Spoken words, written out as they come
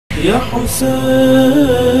يا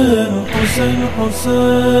حسين حسين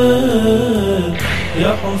حسين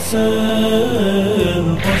يا حسين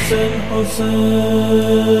حسين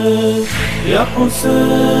حسين يا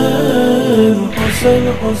حسين حسين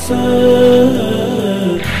حسين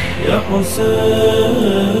يا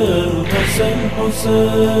حسين حسين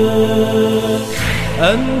حسين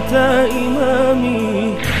أنت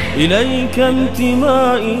إمامي إليك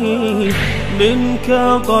انتمائي منك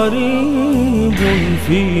قريب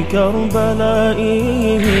في كربلائي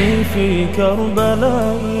في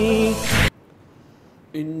كربلائي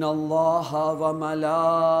إن الله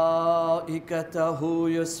وملائكته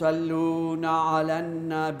يصلون على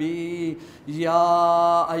النبي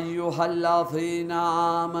يا أيها الذين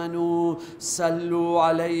آمنوا صلوا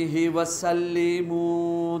عليه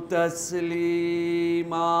وسلموا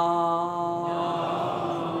تسليما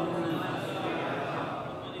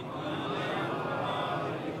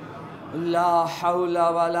لا حول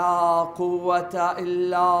ولا قوة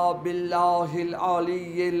إلا بالله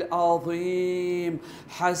العلي العظيم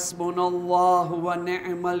حسبنا الله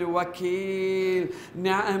ونعم الوكيل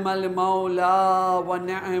نعم المولى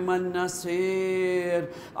ونعم النصير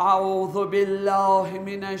أعوذ بالله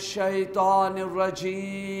من الشيطان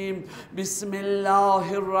الرجيم بسم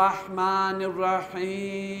الله الرحمن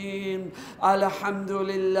الرحيم الحمد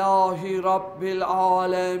لله رب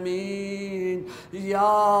العالمين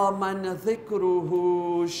يا من ذكره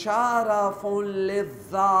شرف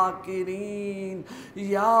للذاكرين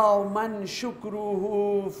يا من شكره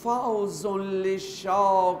فوز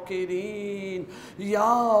للشاكرين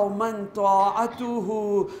يا من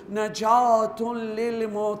طاعته نجاة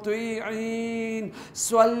للمطيعين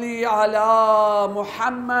صل على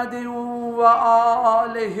محمد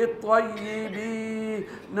وآله الطيبين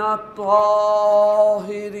الطاهرين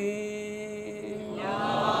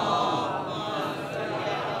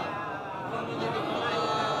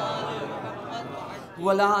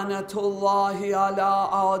ولعنة الله على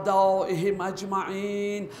أعدائهم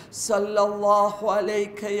أجمعين صلى الله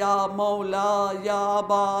عليك يا مولاي يا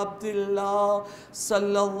أبا عبد الله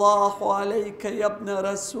صلى الله عليك يا ابن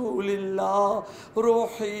رسول الله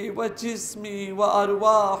روحي وجسمي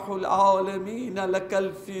وأرواح العالمين لك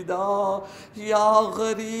الفداء يا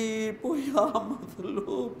غريب ويا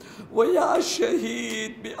مظلوم ويا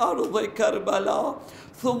شهيد بأرض كربلاء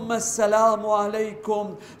ثم السلام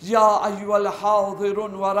عليكم يا أيها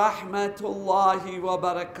الحاضرون ورحمة الله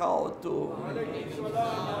وبركاته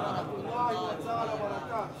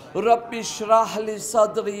رب اشرح لي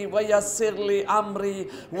صدري ويسر لي أمري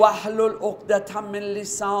واحلل عقدة من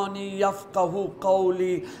لساني يفقه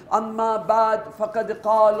قولي أما بعد فقد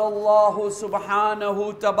قال الله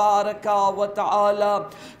سبحانه تبارك وتعالى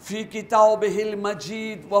في كتابه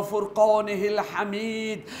المجيد وفرقانه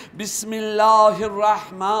الحميد بسم الله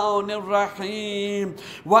الرحمن الرحيم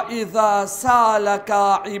وإذا سألك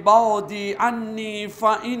عبادي عني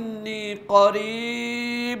فإني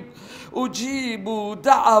قريب أجيب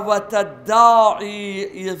دعوة الداعي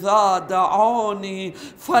إذا دعاني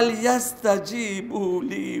فليستجيبوا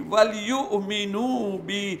لي وليؤمنوا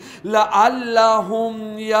بي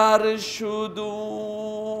لعلهم يرشدون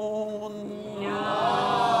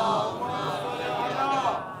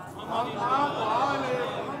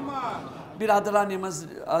बिरादरान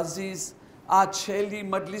अजीज आज छेली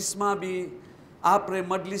मजलिस में भी आपरे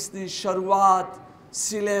मजलिस की शुरुआत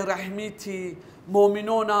सिले रहमी थी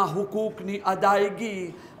मोमिनोना हुकूकनी अदायगी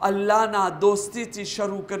अल्लाहना दोस्तीથી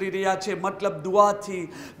શરૂ કરી રહ્યા છે મતલબ દુઆથી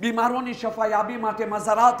બીમારોની શફાયાબી માટે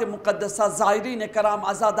મઝારાત મુકદ્દસા ઝાયરીને કરામ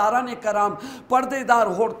આઝાદારાને કરામ પડદેદાર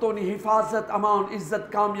હોરતોની હિફાજત અમાન ઇઝ્જત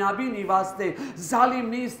કામયાબીની વાસ્તે ઝાલિમ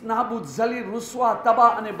નીસ નાબૂદ ઝલીલ રૂસવા તબાહ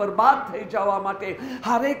અને બરબાદ થઈ જવા માટે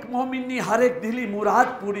હરેક મોમિનની હરેક દિલી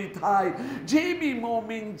મુરાદ પૂરી થાય જે બી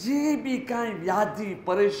મોમિન જે બી કાંઈ વ્યાધિ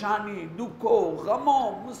પરેશાની દુઃખો ગમો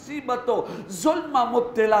મુસીબતો ઝુલ્મમાં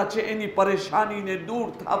મુબ્તલા છે એની પરેશાનીને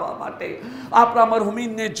દૂર आपरा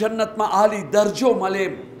मरहुमीन ने जन्नत में आली दर्जो मले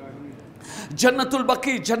जन्नतुल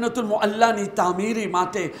बकी जन्नतुल मुअल्ला नी तामीरी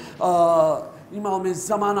माटे इमाम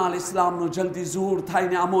ज़माना अलैहिस्सलाम नो जल्दी ज़ूर थाई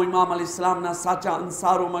ने अमो इमाम अलैहिस्सलाम ना साचा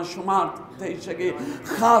अंसारों में शुमार थई शके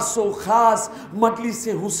खासो खास मजलिस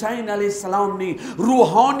हुसैन अलैहिस्सलाम नी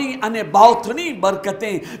रूहानी अने बातनी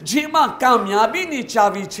बरकतें जेमा कामयाबी नी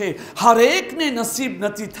चावी छे हर एक ने नसीब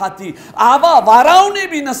नथी थाती आवा वाराओने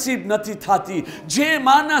भी नसीब नथी थाती जे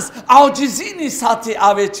मानस आजिजी नी साथे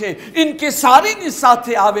आवे छे इनके सारी नी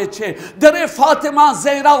साथे आवे छे दरे फातिमा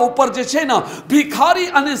ज़हरा ऊपर जे छे ना भिखारी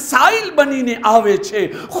अने साइल बनीने आवे छे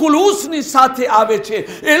खुलूस नी साथे आवे छे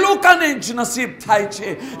ए लोकाने ज नसीब थाय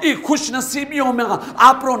छे ए खुश બદનસીબીઓમાં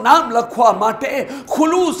આપણો નામ લખવા માટે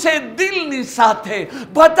ખુલૂસે દિલની સાથે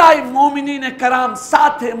બધાય મોમિનીને કરામ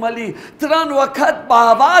સાથે મળી 3 વખત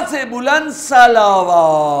બાવાઝે બુલંદ સલાવત.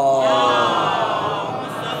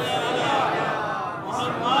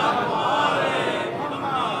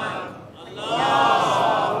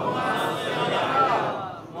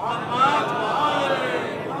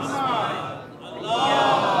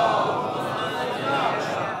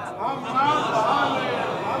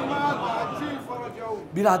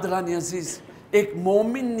 બિરાદરાની અઝીઝ, એક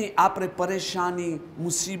મોમિનની આપણે પરેશાની,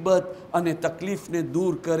 મુસીબત અને તકલીફને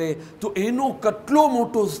દૂર કરે તો એનો કેટલો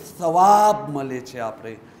મોટો સવાબ મળે છે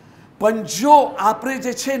આપણે. પણ જો આપણે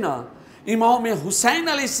જે છે ને ઇમામે હુસૈન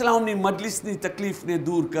અલૈહિસ્સલામની મજલિસની તકલીફને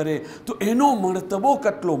દૂર કરે તો એનો મર્તબો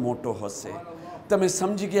કેટલો મોટો હશે. તમે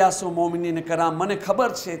સમજી ગયા છો મોમિનીને કરામ, મને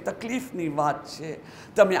ખબર છે તકલીફની વાત છે.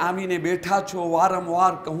 તમે આવીને બેઠા છો,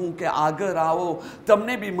 વારંવાર કહું કે આગળ આવો,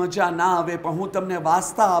 તમને બી મજા ના આવે, પણ હું તમને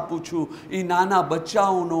વાસ્તા આપું છું એ નાના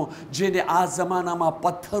બચ્ચાઓનો જેને આ જમાનામાં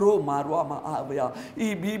પથ્થરો મારવામાં આવ્યા,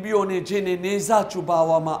 એ બીબીઓને જેને નેઝા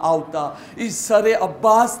ચૂબાવવામાં આવતા, એ સરે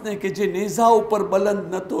અબ્બાસને કે જે નેઝા ઉપર બલંદ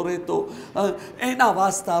નહોતો રહેતો, એના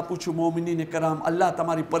વાસ્તા આપું છું મોમિનીને કરામ. અલ્લાહ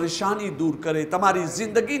તમારી પરેશાની દૂર કરે, તમારી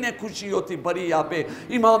જિંદગીને ખુશીઓથી ભરી આપે.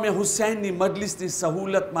 ઇમામે હુસૈનની મજલિસની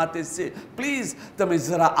સહુલત માટે છે. પ્લીઝ તમે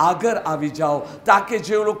જરા આગળ આવી જાઓ તાકે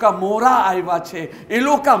જે લોકો મોરા આવ્યા છે એ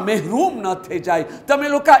લોકો મહેરૂમ ન થઈ જાય. તમે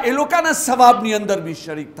લોકો એ લોકોના સવાબની અંદર બી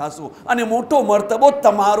શરીક થશો અને મોટો મર્તબો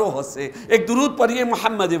તમારો હશે. એક દુરૂદ પઢીએ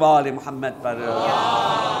મોહમ્મદ વાલે મોહમ્મદ પર.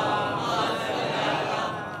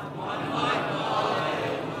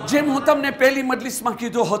 જેમ હું તમને પહેલી મજલિસમાં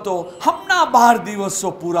કીધો હતો, હમણાં 12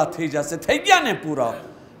 દિવસો પૂરા થઈ જશે. થઈ ગયા ને પૂરા?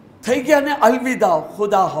 થઈ ગયા ને? અલવિદા,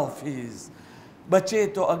 ખુદા હાફિઝ. बचे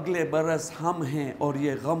तो अगले बरस हम हैं और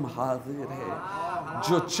ये गम हाजिर है.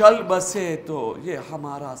 जो चल बसे तो ये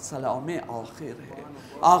हमारा सलाम आखिर है.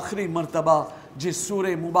 आखिरी मरतबा જે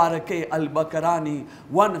સૂરે મુબારકે અલ બકરાની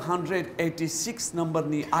 186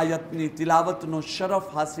 નંબરની આયતની તિલાવતનો શરફ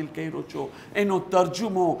હાસિલ કર્યો છો, એનો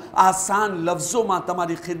તર્જુમો આસાન લફ્ઝોમાં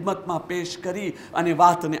તમારી ખિદમતમાં પેશ કરી અને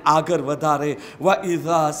વાતને આગળ વધારે. વ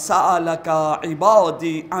ઇઝા સાલકા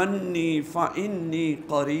ઇબાદી અન્ની ફઇન્ની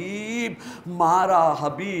કરીબ. મારા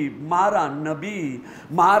હબીબ, મારા નબી,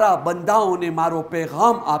 મારા બંદાઓને મારો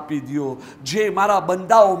પેગામ આપી દો. જે મારા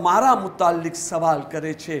બંદાઓ મારા મુતાલિક સવાલ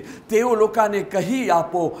કરે છે તેઓ લોકોને કહી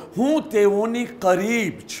આપો હું તેઓની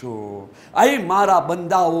કરીબ છું. અહીં મારા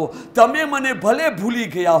બંદાઓ, તમે મને ભલે ભૂલી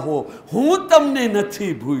ગયા હો, હું તમને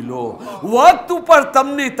નથી ભૂલ્યો. વક્ત ઉપર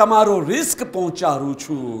તમને તમારો રિસ્ક પહોંચાડું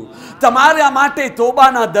છું. તમારા માટે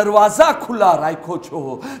તોબાના દરવાજા ખુલ્લા રાખો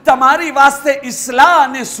છો. તમારી વાસ્તે ઇસ્લાહ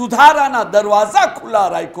અને સુધારાના દરવાજા ખુલ્લા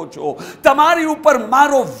રાખો છો. તમારી ઉપર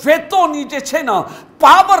મારો વેતો નીચે છે ને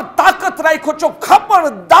પાવર તાકત રાખો છો.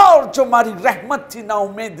 ખબરદાર જો મારી રહેમતથી ના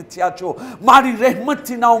ઉમેદ થયા છો, મારી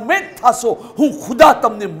રહેમતથી ના ઉમેદ થશો, હું ખુદા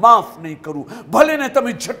તમને માફ નહીં કરું. ભલે ને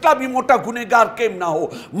તમે જેટલા બી મોટા ગુનેગાર કેમ ના હો,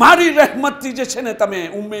 મારી રહેમતથી જે છે ને તમે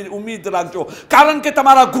ઉમેદ રાખજો. કારણ કે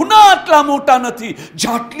તમારા ગુના આટલા મોટા નથી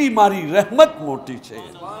જેટલી મારી રહેમત મોટી છે.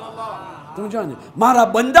 સમજો ને?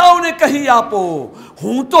 મારા બંદાઓને કહી આપો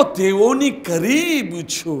હું તો તેઓની કરીબ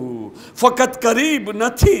છું. ફક્ત કરીબ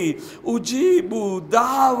નથી, ઉજીબુ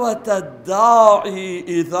દાવત દાઈ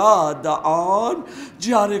ઇઝા દઆન.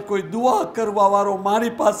 જ્યારે કોઈ દુઆ કરવા વાળો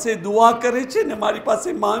મારી પાસે દુઆ કરે છે ને, મારી પાસે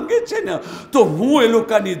માંગે છે ને, તો હું એ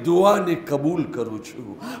લોકોની દુઆને કબૂલ કરું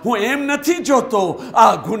છું. હું એમ નથી જોતો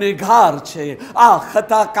આ ગુનેગાર છે, આ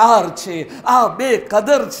ખતાકાર છે, આ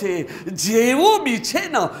બેકદર છે. જેવો બી છે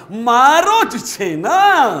ને મારો જ છે ને.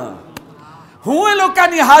 હું એ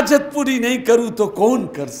લોકોની હાજત પૂરી નહીં કરું તો કોણ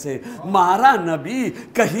કરશે? મારા નબી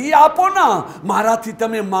કહી આપો ના, મારાથી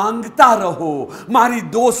તમે માંગતા રહો, મારી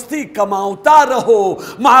દોસ્તી કમાવતા રહો,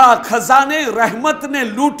 મારા ખજાને રહેમતને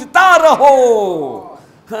લૂંટતા રહો.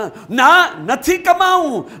 ના, નથી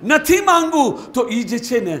કમાવું, નથી માંગવું તો એ જે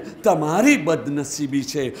છે ને તમારી બદનસીબી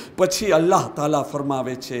છે. પછી અલ્લાહ તાલા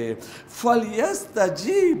ફરમાવે છે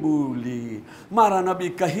ફલયસ્તજીબુલી. મારા નબી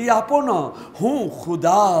કહી આપો ને હું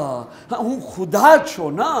ખુદા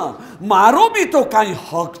છો ને, મારો બી તો કાંઈ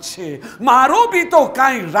હક છે, મારો બી તો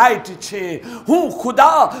કાંઈ રાઈટ છે. હું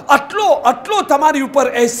ખુદા આટલો તમારી ઉપર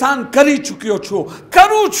એહસાન કરી ચૂક્યો છું,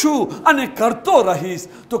 કરું છું અને કરતો રહીશ.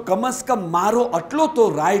 તો કમસ કમ મારો આટલો તો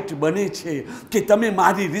રાઈટ બને છે કે તમે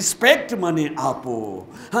મારી રિસ્પેક્ટ મને આપો,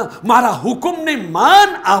 હા, મારા હુકમને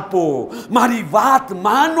માન આપો, મારી વાત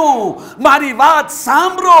માનો, મારી વાત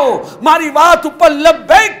સાંભળો, મારી વાત ઉપર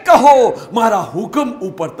લબ્બૈક કહો, મારા હુકમ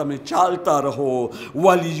ઉપર તમે ચાલતા રહો.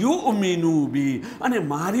 વલયુમિનુ બી, અને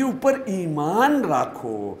મારી ઉપર ઈમાન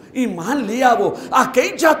રાખો, ઈમાન લઈ આવો. આ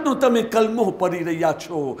કઈ જાતનો તમે કલમો પડી રહ્યા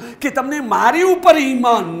છો કે તમને મારી ઉપર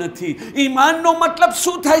ઈમાન નથી? ઈમાનનો મતલબ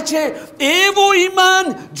શું થાય છે? એવું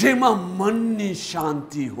ઈમાન જેમાં મનની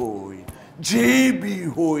શાંતિ હોય, જે બી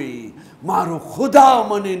હોય મારો ખુદા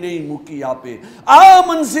મને નહીં મૂકી આપે. આ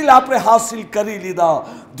મંઝિલ આપણે હાસિલ કરી લીધા,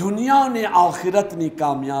 દુનિયા અને આખિરતની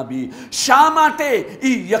કામયાબી. શા માટે?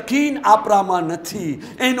 એ યકીન આપણામાં નથી.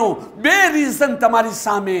 એનો બે રીઝન તમારી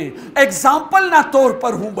સામે એક્ઝામ્પલના તौर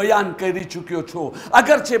પર હું બયાન કરી ચૂક્યો છું.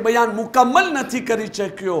 અગરચે બયાન મુકમ્મલ નથી કરી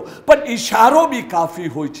શક્યો, પણ ઈશારો બી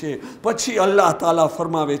કાફી હોય છે. પછી અલ્લાહ તાલા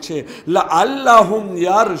ફરમાવે છે, લઅલ્લહુમ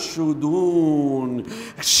યરશુદૂન,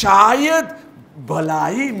 શાયદ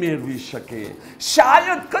ભલાઈ મેળવી શકે,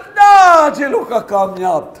 શાયદ કદાચ એ લોકો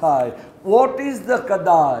કામયાબ થાય. વોટ ઇઝ ધ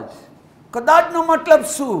કદાચ? કદાચનો મતલબ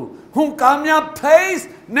શું? હું કામયાબ થઈશ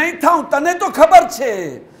નહીં થાઉં તને તો ખબર છે.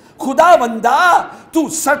 ખુદા બંદા, તું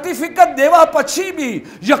સર્ટિફિકેટ દેવા પછી બી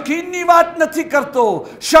યકીનની વાત નથી કરતો,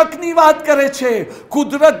 શકની વાત કરે છે.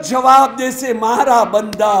 કુદરત જવાબ દેશે, મારા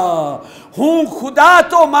બંદા, હું ખુદા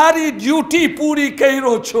તો મારી ડ્યુટી પૂરી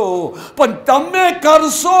કર્યો છો, પણ તમે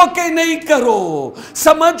કરશો કે નહીં કરો?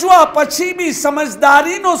 સમજવા પછી બી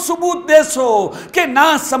સમજદારીનો સબૂત દેશો કે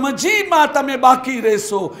ના સમજીમાં તમે બાકી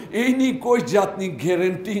રહેશો, એની કોઈ જાતની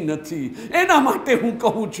ગેરંટી નથી. એના માટે હું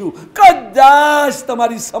કહું છું, કદાચ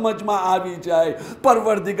તમારી સમજમાં આવી જાય.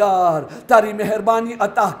 પરવરદિગાર તારી મહેરબાની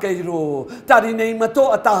અતા કર્યો, તારી નેમતો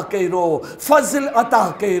અતા કર્યો, ફઝલ અતા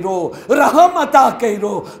કર્યો, રહમ અતા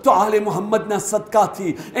કર્યો, તો આલે મોહમ્મદના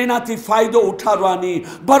સદકાથી એનાથી ફાયદો ઉઠાવવાની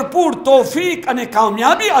ભરપૂર તોફીક અને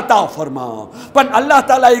કામયાબી અતા ફરમા. પણ અલ્લાહ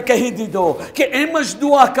તાલાએ કહી દીધો કે એમ જ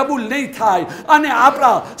દુઆ કબૂલ નહીં થાય. અને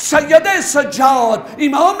આપણા સૈયદે સજ્જાદ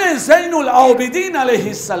ઇમામે ઝૈનુલ આબિદીન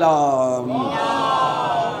અલૈહિસ્સલામ,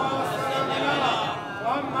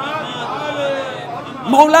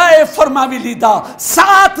 મૌલાએ ફરમાવી લીધા,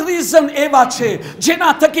 7 રીઝન એવા છે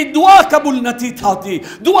જેના થકી દુઆ કબૂલ નથી થતી.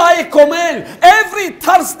 દુઆએ કોમેલ એવરી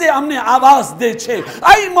થર્સડે અમને આવાજ દે છે,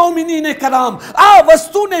 આઈ મોમિનીને કરામ, આ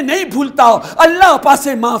વસ્તુને નહીં ભૂલતા. અલ્લાહ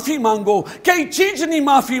પાસે માફી માંગો. કઈ ચીજની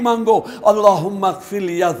માફી માંગો? અલ્લાહુમ્મા અગફિર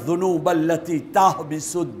લિય ઝુનૂબ અલ્લતી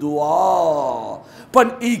તહબિસુ દુઆ.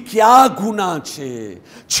 પણ ઈ ક્યાં ગુનાહ છે?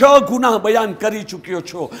 6 ગુનાહ બયાન કરી ચૂક્યો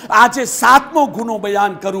છો, આજે 7મો ગુનો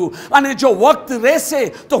બયાન કરું. અને જો વક્ત રહેશે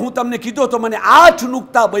તો હું તમને કીધો તો મને 8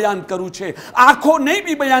 નુક્તા બયાન કરું છે. આખો નહીં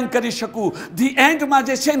બી બયાન કરી શકું. ધી એન્ડમાં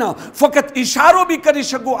જે છે ને ફક્ત ઈશારો બી કરી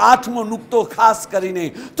શકું 8મો નુક્તો ખાસ કરીને,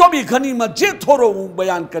 તો બી ઘણીમાં જે થોડો હું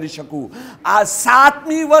બયાન કરી શકું. આ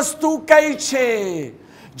 7મી વસ્તુ કઈ છે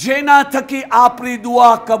જેના થકી આપણી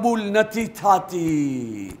દુઆ કબૂલ નથી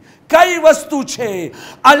થતી? કઈ વસ્તુ છે?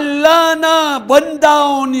 અલ્લાહના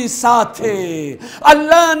બંદાઓની સાથે,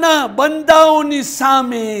 અલ્લાહના બંદાઓની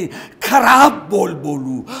સામે ખરાબ બોલ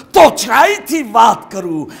બોલું, તોછરાઈથી વાત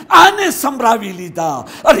કરું. આને સંભળાવી લીધા,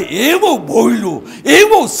 અરે એવો બોલ્યો,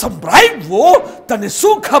 એવો સંભળાવ્યો, તને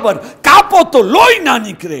શું ખબર? કાપો તો લોહી ના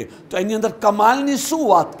નીકળે. તો એની અંદર કમાલની શું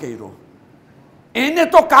વાત કર્યો? એને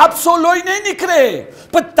તો કાપસો લોહી નહીં નીકળે,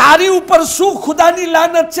 પણ તારી ઉપર શું ખુદાની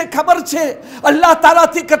લાનત છે ખબર છે? અલ્લાહ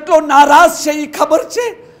તારાથી કેટલો નારાજ છે એ ખબર છે?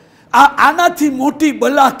 આનાથી મોટી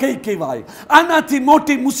બલા કઈ કહેવાય? આનાથી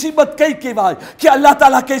મોટી મુસીબત કઈ કહેવાય? કે અલ્લાહ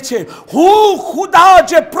તાલા કહે છે, હું ખુદા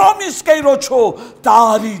જે પ્રોમિસ કર્યો છો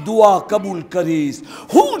તારી દુઆ કબૂલ કરીશ.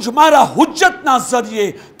 હું જ મારા હુજ્જતના ઝરિયે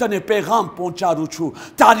તને પેગામ પહોંચાડું છું.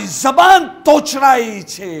 તારી જબાન તોછરાઈ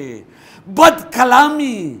છે, બદ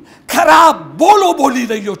કલામી, ખરાબ બોલો બોલી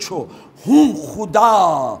રહ્યો છો. હું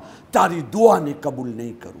ખુદા તારી દુઆને કબૂલ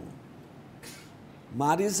નહીં કરું.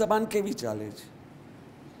 મારી જબાન કેવી ચાલે છે?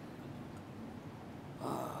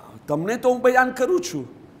 તમને તો હું બયાન કરું છું,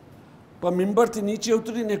 પણ મિંબરથી નીચે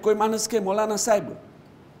ઉતરીને કોઈ માણસ કે મૌલાના સાહેબ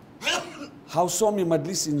how so me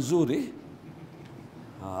Majlis in ઝુરી,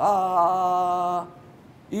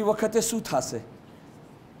 એ વખતે શું થશે?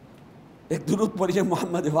 એક દુરૂદ પડીએ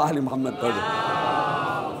મોહમ્મદ વાલી મોહમ્મદ પડીએ.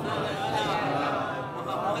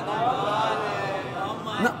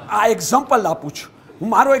 આ એક્ઝામ્પલ આપું છું, હું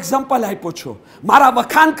મારો એક્ઝામ્પલ આપ્યો છું. મારા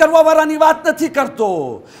વખાણ કરવા વાળાની વાત નથી કરતો.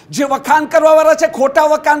 જે વખાણ કરવા વાળા છે ખોટા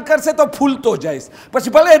વખાણ કરશે તો ફૂલતો જઈશ.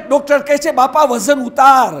 પછી ભલે ડોક્ટર કહે છે બાપા વજન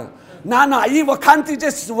ઉતાર, ના ના, એ વખાણથી જે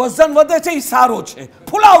વજન વધે છે એ સારો છે,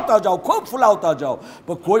 ફૂલાવતા જાઓ, ખૂબ ફૂલાવતા જાઓ.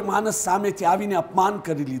 પણ કોઈ માણસ સામેથી આવીને અપમાન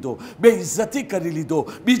કરી લીધો, બેઇજ્જતી કરી લીધો,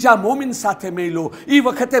 બીજા મોમિન સાથે મેળ્યો, એ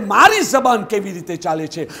વખતે મારી જબાન કેવી રીતે ચાલે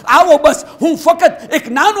છે? આવો બસ હું ફક્ત એક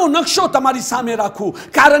નાનો નકશો તમારી સામે રાખું,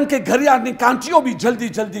 કારણ કે ઘડિયાળની કાંટીઓ બી જલ્દી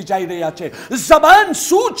જલ્દી જઈ રહ્યા છે. જબાન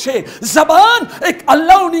શું છે? જબાન એક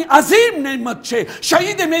અલ્લાહની અઝીમ નેમત છે.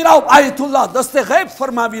 શહીદ મેરા આયતુલ્લાહ દસ્તે ગૈબ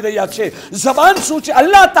ફરમાવી રહ્યા છે. જબાન શું છે?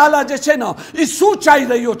 અલ્લાહ તાલા જે છે ને એ શું ચાહી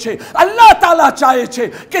રહ્યો છે? અલ્લાહ તાલા ચાહે છે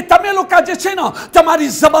કે તમે લોકો જે છે ને તમારી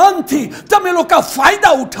જબાનથી તમે લોકો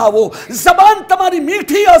ફાયદા ઉઠાવો. જબાન તમારી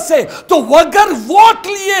મીઠી હશે તો વગર વોટ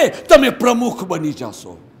લીએ તમે પ્રમુખ બની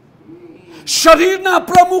જશો. શરીરના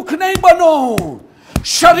પ્રમુખ નહીં બનો,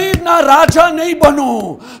 શરીરના રાજા નહીં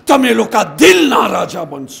બનો, તમે લોકો દિલના રાજા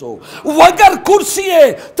બનશો. વગર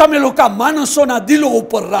ખુરશીએ તમે લોકો માણસોના દિલો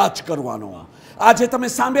ઉપર રાજ કરવાનો. આજે તમે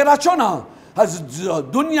સાંભળ્યા છો ને,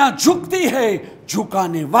 દુનિયા ઝુકતી હૈ,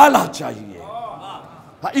 ઝુકાને વાલા ચાહીએ.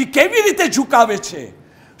 એ કેવી રીતે ઝુકાવે છે?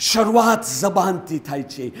 શરૂઆત જબાનથી થાય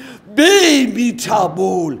છે. બે મીઠા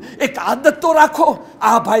બોલ. એક આદત તો રાખો,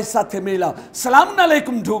 આ ભાઈ સાથે મેળા સલામ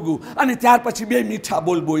અલૈકુમ ઢોગું, અને ત્યાર પછી બે મીઠા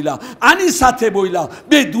બોલ બોલ્યા, આની સાથે બોલ્યા,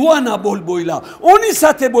 બે દુઆના બોલ બોલ્યા, ઓની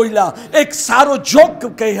સાથે બોલ્યા, એક સારો જોક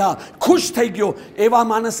કહ્યા, ખુશ થઈ ગયો. એવા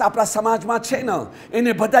માણસ આપણા સમાજમાં છે ને,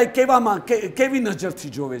 એને બધાય કેવી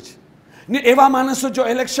નજરથી જોવે છે ને? એવા માણસો જો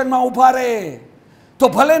ઇલેક્શનમાં ઊભા રહે તો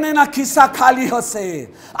ભલે ને એના ખિસ્સા ખાલી હશે,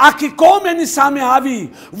 આખી કોમ એની સામે આવી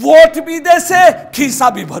વોટ બી દેશે,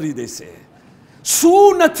 ખિસ્સા બી ભરી દેશે.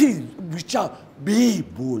 શું નથી વિચાર? બે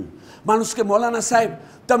બોલ. માણસ કે મૌલાના સાહેબ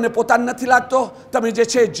તમને પોતાને નથી લાગતો તમે જે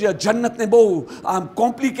છે જન્નતને બહુ આમ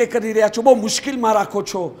કોમ્પ્લિકેટ કરી રહ્યા છો, બહુ મુશ્કેલમાં રાખો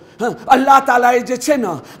છો? અલ્લાહ તાલાએ જે છે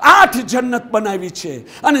ને 8 જન્નત બનાવી છે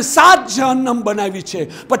અને 7 જહન્નમ બનાવી છે,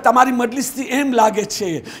 પણ તમારી મજલિસથી એમ લાગે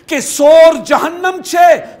છે કે 16 જહન્નમ છે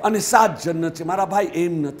અને 7 જન્નત છે. મારા ભાઈ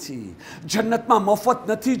એમ નથી. જન્નતમાં મફત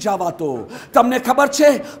નથી જવાતો. તમને ખબર છે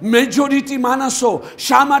મેજોરિટી માણસો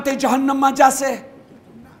શા માટે જહન્નમમાં જશે?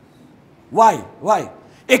 વાય?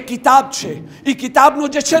 એક કિતાબ છે, એ કિતાબનો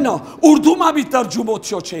જે છે ને ઉર્દુમાં બી તર્જુમો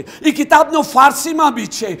થયો છે, એ કિતાબનો ફારસીમાં બી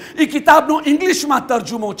છે, એ કિતાબનો ઇંગ્લિશમાં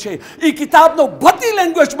તર્જુમો છે, એ કિતાબનો બધી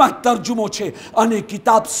લેંગ્વેજમાં તર્જુમો છે, અને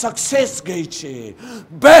કિતાબ સક્સેસ ગઈ છે.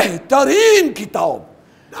 બહેતરીન કિતાબ.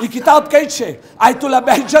 એ કિતાબ કઈ છે? આયતુલ્લાહ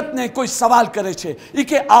બહેજતને કોઈ સવાલ કરે છે, એ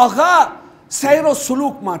કે આગા સૈરો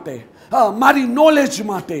સુલુક માટે, મારી નોલેજ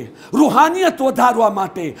માટે, રૂહાનિયત વધારવા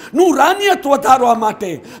માટે, નૂરાનિયત વધારવા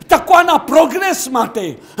માટે, તકવાના પ્રોગ્રેસ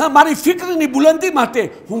માટે, મારી ફિક્રની બુલંદી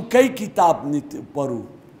માટે હું કઈ કિતાબ પઢું?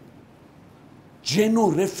 જેનો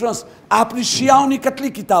રેફરન્સ આપણી શિયાઓની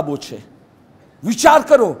કેટલી કિતાબો છે? વિચાર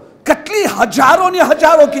કરો, કેટલી હજારોની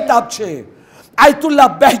હજારો કિતાબ છે. આયતુલ્લાહ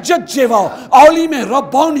બહેજત જેવા ઓલીમે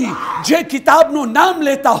રબ્બાની જે કિતાબનું નામ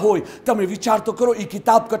લેતા હોય, તમે વિચાર તો કરો એ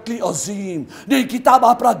કિતાબ કેટલી અઝીમ, ને એ કિતાબ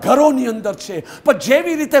આપણા ઘરોની અંદર છે, પણ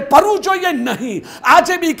જેવી રીતે પડવું જોઈએ નહીં.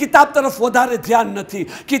 આજે બી કિતાબ તરફ વધારે ધ્યાન નથી.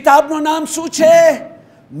 કિતાબનું નામ શું છે?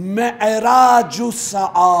 મેરાજુ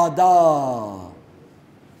સઆદા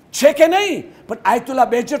છે કે નહીં? પણ આયતુલ્લાહ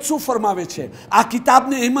બહેજત શું ફરમાવે છે? આ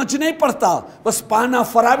કિતાબને એમ જ નહીં પડતા, બસ પાના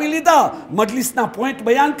ફરાવી લીધા, મજલિસના પોઈન્ટ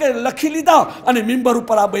લખી લીધા અને મિંબર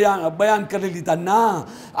ઉપર આ બયાન કરી લીધા. ના,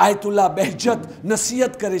 આયતુલ્લાહ બહેજત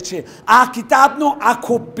નસીહત કરે છે, આ કિતાબનો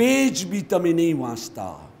આખો પેજ બી તમે નહીં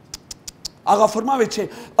વાંચતા. આગળ ફરમાવે છે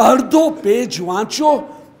અડધો પેજ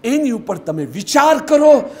વાંચો, એની ઉપર તમે વિચાર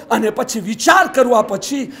કરો, અને પછી વિચાર કરવા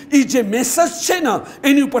પછી એ જે મેસેજ છે ને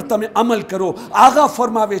એની ઉપર તમે અમલ કરો. આગળ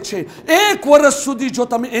ફરમાવે છે 1 વર્ષ સુધી જો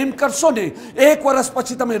તમે એમ કરશો ને, 1 વર્ષ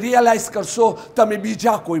પછી તમે રિયલાઇઝ કરશો તમે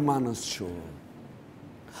બીજા કોઈ માણસ છો.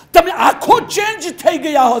 તમે આખો ચેન્જ થઈ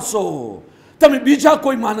ગયા હશો, તમે બીજા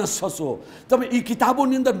કોઈ માણસ હશો. તમે એ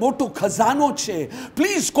કિતાબોની અંદર મોટો ખજાનો છે.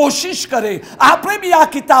 પ્લીઝ કોશિશ કરે આપણે બી આ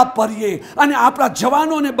કિતાબ પઢીએ, અને આપણા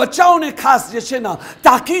જવાનોને બચ્ચાઓને ખાસ જે છે ને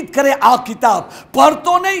તાકીદ કરે આ કિતાબ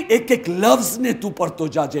પડતો નહીં, એક લફ્ઝને તું પડતો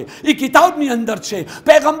જાજે. એ કિતાબની અંદર છે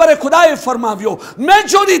પૈગંબરે ખુદાએ ફરમાવ્યો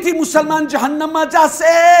મેજોરિટી મુસલમાન જહન્નમમાં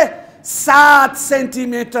જશે 7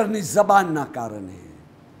 સેન્ટીમીટરની જબાનના કારણે.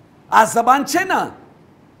 આ જબાન છે ને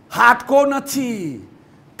હાડકો નથી,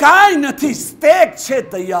 કાંઈ નથી, સ્ટેક છે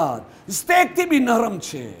તૈયાર, સ્ટેકથી બી નરમ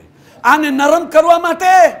છે. આને નરમ કરવા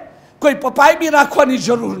માટે કોઈ પપાઈ બી રાખવાની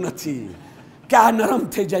જરૂર નથી કે આ નરમ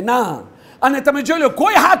થઈ જાય. ના, અને તમે જોઈ લો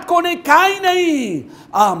કોઈ હાથકો નહીં, કાંઈ નહીં.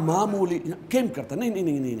 આ મામૂલી કેમ કરતા?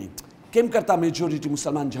 નહીં, કેમ કરતા મેજોરિટી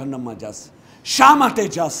મુસલમાન જહન્નમમાં જશે? શા માટે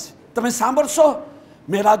જશે? તમે સાંભળશો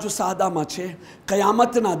મેરાજ સાદામાં છે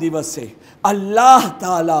કયામતના દિવસે અલ્લાહ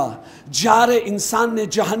તાલા જ્યારે ઇન્સાનને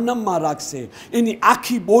જહન્નમમાં રાખશે એની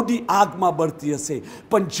આખી બોડી આગમાં બળતી હશે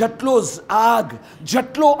પણ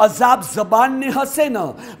જેટલો અઝાબ જબાનને હશે ને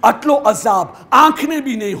આટલો અઝાબ આંખને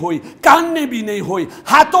બી નહીં હોય, કાનને બી નહીં હોય,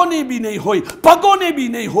 હાથોને બી નહીં હોય, પગોને બી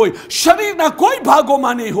નહીં હોય, શરીરના કોઈ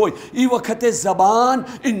ભાગોમાં નહીં હોય. એ વખતે જબાન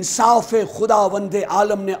ઇન્સાફે ખુદાવંદે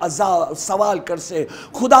આલમને સવાલ કરશે,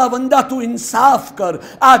 ખુદાવંદા તું ઇન્સાફ કર.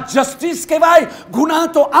 આ જસ્ટિસ કહેવાય. ગુનાહ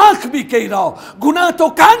તો આંખ બી કહી रहा हो, गुनाह तो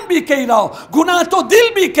कान भी कह रहा हो, गुनाह तो दिल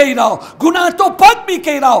भी कह रहा हो, गुनाह तो पग भी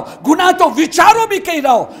कह रहा हो, गुनाह तो विचारो भी कह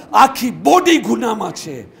रहा हो. आखी बॉडी गुनाहમાં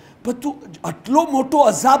છે. પણ તું આટલો મોટો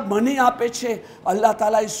અઝાબ મને આપે છે. અલ્લાહ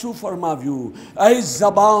તાલાએ શું ફરમાવ્યું? એ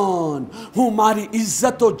જબાન, હું મારી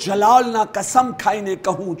ઇજ્જતો જલાલના કસમ ખાઈને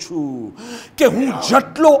કહું છું કે હું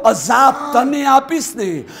જેટલો અઝાબ તને આપીશ ને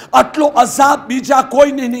આટલો અઝાબ બીજા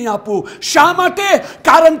કોઈને નહીં આપું. શા માટે?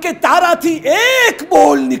 કારણ કે તારાથી એક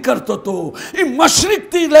બોલ નીકળતો હતો એ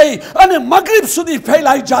મશરિકથી લઈ અને મગરિબ સુધી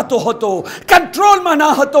ફેલાઈ જતો હતો, કંટ્રોલમાં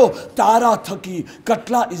ના હતો. તારા થકી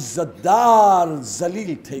કેટલા ઇજ્જતદાર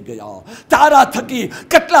જલીલ થઈ ગયા, તારા થકી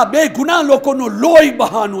કેટલા બેગુનાહ લોકોનો લોહી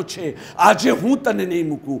બહાનો છે. આજે હું તને નહીં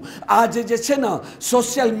મૂકું. આજે જે છે ને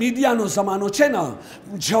સોશિયલ મીડિયાનો જમાનો છે ને,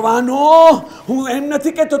 જવાનો, હું એમ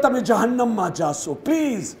નથી કહેતો તમે જહન્નમમાં જાશો,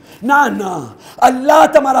 પ્લીઝ, ના ના. અલ્લાહ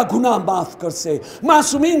તમારા ગુનાહ માફ કરશે,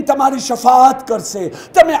 માસુમીન તમારી શફાઅત કરશે.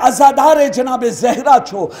 તમે આઝાદારે જનાબે ઝહેરા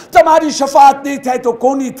છો, તમારી શફાઅત નહીં થાય તો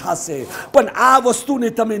કોની થશે? પણ આ વસ્તુને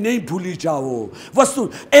તમે નહીં ભૂલી જાઓ. વસ્તુ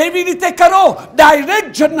એવી રીતે કરો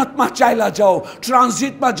ડાયરેક્ટ જન્નતમાં ચાલ્યા જાઓ,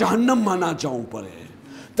 ટ્રાન્ઝિટમાં જહન્નમમાં ના જવું પડે.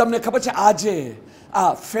 તમને ખબર છે આજે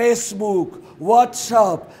આ ફેસબુક,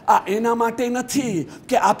 વોટ્સઅપ આ એના માટે નથી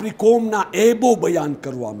કે આપણી કોમના એબો બયાન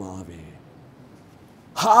કરવામાં આવે.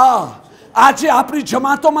 હા, આજે આપણી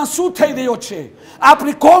જમાતોમાં શું થઈ રહ્યો છે,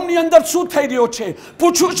 આપણી કોમની અંદર શું થઈ રહ્યો છે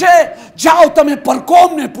પૂછવું છે? જાઓ તમે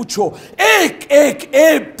પરકોમને પૂછો. એક એક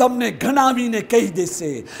એબ તમને ગણાવીને કહી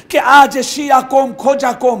દેશે કે આ જે શિયા કોમ,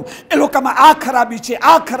 ખોજા કોમ, એ લોકોમાં આ ખરાબી છે,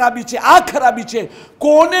 આ ખરાબી છે, આ ખરાબી છે.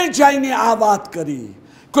 કોને જઈને આ વાત કરી?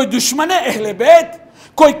 કોઈ દુશ્મને અહેલે બેત,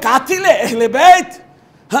 કોઈ કાતિલે અહેલે બેત,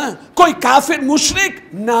 હા, કોઈ કાફિર મુશરિક?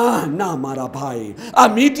 ના ના મારા ભાઈ, આ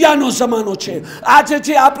મીડિયાનો જમાનો છે. આજે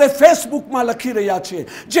જે આપણે ફેસબુકમાં લખી રહ્યા છે,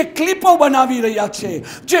 જે ક્લિપો બનાવી રહ્યા છે,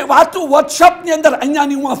 જે વાતો વોટ્સઅપની અંદર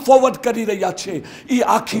અહીંયાની ફોરવર્ડ કરી રહ્યા છે, એ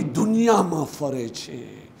આખી દુનિયામાં ફરે છે.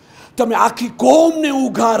 તમે આખી કોમને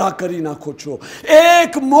ઉઘારા કરી નાખો છો.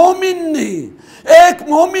 એક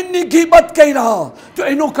મોમિનની ગીબત કર્યા તો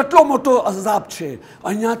એનો કેટલો મોટો અઝાબ છે.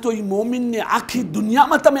 અહીંયા તો એ મોમિનને આખી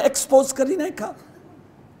દુનિયામાં તમે એક્સપોઝ કરી નાખ્યા.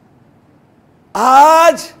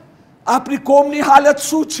 આજ આપણી કોમની હાલત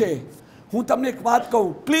શું છે? હું તમને એક વાત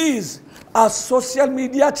કહું, પ્લીઝ આ સોશિયલ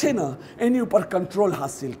મીડિયા છે ને એની ઉપર કંટ્રોલ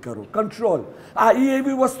હાસિલ કરો. કંટ્રોલ આ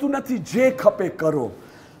એવી વસ્તુ નથી જે ખપે કરો.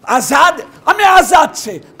 આઝાદ, અમે આઝાદ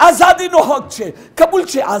છે, આઝાદીનો હક છે, કબૂલ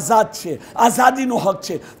છે, આઝાદ છે, આઝાદીનો હક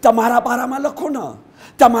છે. તમારા બારામાં લખો ને,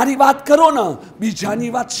 તમારી વાત કરો ને,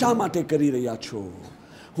 બીજાની વાત શા માટે કરી રહ્યા છો?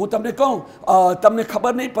 હું તમને કહું, તમને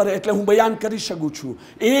ખબર નહીં પડે એટલે હું બયાન કરી શકું છું.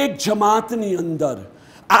 એક જમાતની અંદર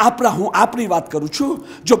હું આપણી વાત કરું છું.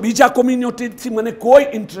 જો બીજા કોમ્યુનિટીથી મને કોઈ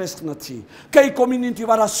ઇન્ટરેસ્ટ નથી, કઈ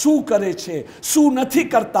કોમ્યુનિટીવાળા શું કરે છે, શું નથી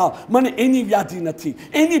કરતા, મને એની વ્યાધિ નથી,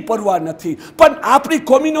 એની પરવા નથી. પણ આપણી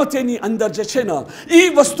કોમ્યુનિટીની અંદર જે છે ને એ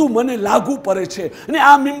વસ્તુ મને લાગુ પડે છે. અને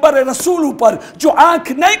આ મિંબરે રસૂલ ઉપર જો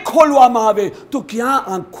આંખ નહીં ખોલવામાં આવે તો ક્યાં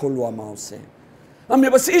આંખ ખોલવામાં આવશે? અમે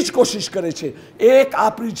બસ એ જ કોશિશ કરે છે. એક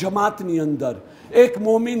આપણી જમાતની અંદર એક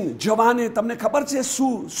મોમિન જવાને, તમને ખબર છે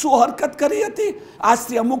શું હરકત કરી હતી?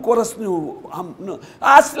 આજથી અમુક વર્ષનું,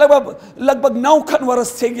 આજ લગભગ 9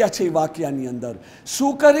 વર્ષ થઈ ગયા છે એ વાક્યાની અંદર.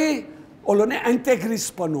 શું કરી? ઓલોને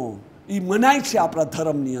એન્ટેગ્રિસ્ટપનો એ મનાય છે આપણા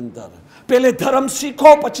ધર્મની અંદર. પહેલે ધર્મ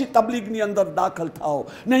શીખો પછી તબલીગની અંદર દાખલ થાઓ,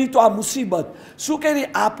 નહીં તો આ મુસીબત. શું કરી?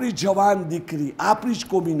 આપણી જવાન દીકરી, આપણી જ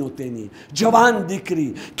કોમ્યુનિટીની જવાન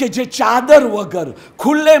દીકરી કે જે ચાદર વગર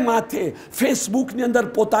ખુલ્લે માથે ફેસબુકની અંદર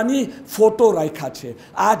પોતાની ફોટો રાખ્યા છે.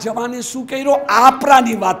 આ જવાને શું કર્યો?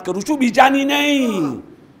 આપણાની વાત કરું છું, બીજાની નહીં.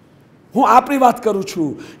 હું આપણી વાત કરું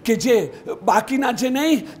છું કે જે બાકીના જે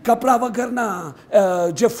નહીં કપડા વગરના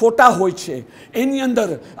જે ફોટા હોય છે એની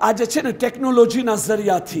અંદર આજે છે ને ટેકનોલોજીના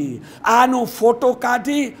જરિયાથી આનો ફોટો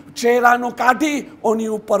કાઢી, ચહેરાનો કાઢી ઓની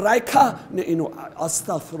ઉપર રાખ્યા ને એનો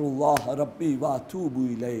અસ્તગફિરુલ્લાહ રબ્બી વા અતૂબુ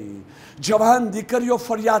ઇલૈહ. જવાન દીકરીઓ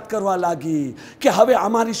ફરિયાદ કરવા લાગી કે હવે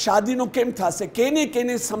અમારી શાદીનો કેમ થશે, કેને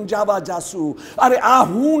કેને સમજાવવા જાશું? અરે આ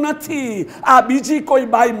હું નથી, આ બીજી કોઈ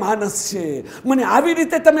બાઈ માણસ છે. મને આવી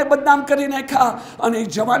રીતે તમે બદનામ કરી નાખ્યા. અને એ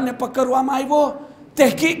જવાનને પકડવામાં આવ્યો.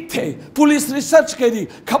 તહેકીક થઈ, પોલીસ રિસર્ચ કરી,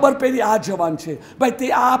 ખબર પડી આ જવાન છે. ભાઈ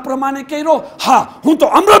તે આ પ્રમાણે કર્યો? હા, હું તો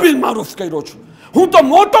અમ્ર બિલ મારૂફ કર્યો છું, હું તો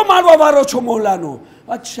મોટો મારવા વાળો છું મૌલાનો.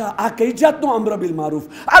 અચ્છા, આ કઈ જાતનો અમ્ર બિલ મારૂફ?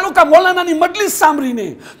 આ લોકો મૌલાનાની મજલિસ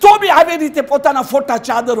સાંભળીને તો બી આવી રીતે પોતાના ફોટા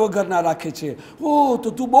ચાદર વગરના રાખે છે. ઓ,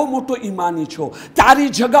 તો તું બહુ મોટો ઈમાની છો. તારી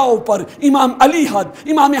જગાઓ પર ઇમામ અલી હદ,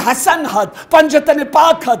 ઇમામે હસન હદ, પંજતને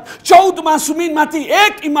પાક હદ, 14 માસુમીનમાંથી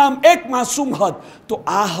એક ઇમામ, એક માસૂમ હદ. તો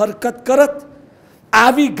આ હરકત કરત,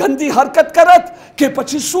 આવી ગંદી હરકત કરત કે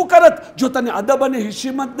પછી શું કરત? જો તને અદબ અને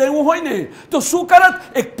હિશમત દેવું હોય ને તો શું કરત?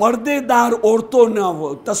 એક પડદેદાર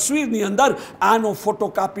ઓરતોના તસવીરની અંદર આનો ફોટો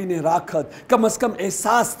કાપીને રાખત. કમસ કમ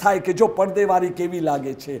અહેસાસ થાય કે જો પડદેવાળી કેવી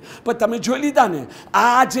લાગે છે. પણ તમે જોઈ લીધા ને,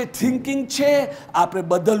 આ જે થિંકિંગ છે આપણે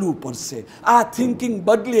બદલવું પડશે. આ થિંકિંગ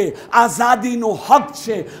બદલે. આઝાદીનો હક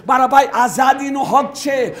છે મારા ભાઈ, આઝાદીનો હક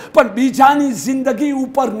છે, પણ બીજાની જિંદગી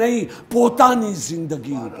ઉપર નહીં, પોતાની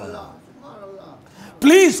જિંદગી ઉપર.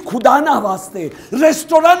 પ્લીઝ, ખુદાના વાસ્તે,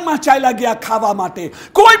 રેસ્ટોરન્ટમાં ચાલ્યા ગયા ખાવા માટે,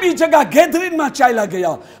 કોઈ બી જગ્યા ગેધરિંગમાં ચાલ્યા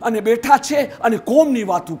ગયા અને બેઠા છે અને કોમની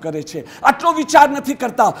વાતો કરે છે. આટલો વિચાર નથી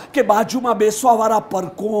કરતા કે બાજુમાં બેસવાવાળા પર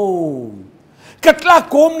કોમ, કેટલા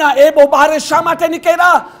કોમના એ બહુ બારે શા માટે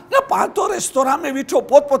નીકળ્યા ને? પાંચો રેસ્ટોરન્ટમાં વીઠો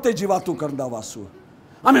પોતપોતે જ વાતો કરતા વાસુ.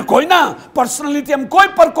 અમે કોઈના પર્સનાલિટી એમ કોઈ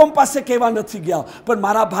પર કોમ પાસે કહેવા નથી ગયા. પણ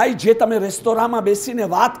મારા ભાઈ, જે તમે રેસ્ટોરાંમાં બેસીને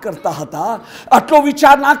વાત કરતા હતા, આટલો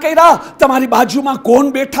વિચાર ના કર્યા તમારી બાજુમાં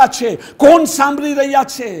કોણ બેઠા છે, કોણ સાંભળી રહ્યા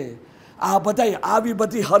છે? આ બધા આવી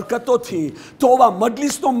બધી હરકતોથી તો આ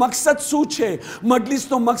મજલિસનો મકસદ શું છે?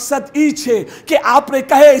 મજલિસનો મકસદ એ છે કે આપણે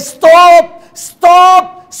કહે સ્ટોપ, સ્ટોપ,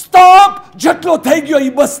 સ્ટોપ, જેટલો થઈ ગયો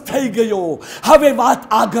એ બસ થઈ ગયો, હવે વાત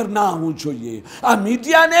આગળ ના આવવું જોઈએ. આ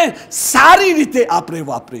મીડિયાને સારી રીતે આપણે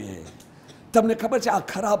વાપરીએ. તમને ખબર છે, આ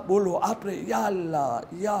ખરાબ બોલો આપણે, યા અલ્લાહ,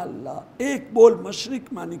 યા અલ્લાહ, એક બોલ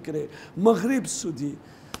મશરિકમાં નીકળે મગરિબ સુધી.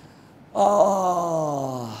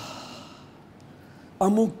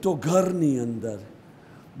 અમુક તો ઘરની અંદર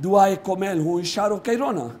દુઆએ કોમેલ, હું ઈશારો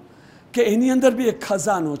કર્યો ને કે એની અંદર બી એક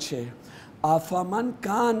ખજાનો છે. આફમન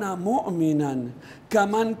કાના મુમિનન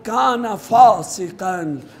કમન કાના ફાસિકન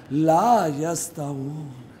લા યસ્તવૂન.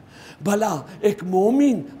 ભલા એક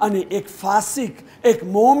મોમિન અને એક ફાસિક, એક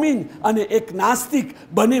મોમિન અને એક નાસ્તિક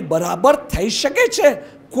બંને બરાબર થઈ શકે છે?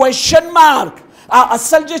 Question mark. આ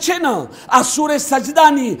અસલ જે છે ને, આ સૂરે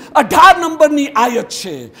સજદાની 18 નંબરની આયત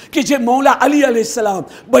છે કે જે મૌલા અલી અલૈહિસ્સલામ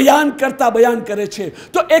બયાન કરે છે.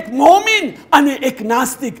 તો એક મોમિન અને એક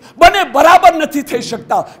નાસ્તિક બંને બરાબર નથી થઈ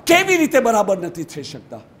શકતા. કેવી રીતે બરાબર નથી થઈ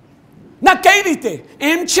શકતા? ના, કઈ રીતે?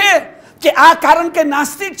 એમ છે કે આ કારણ કે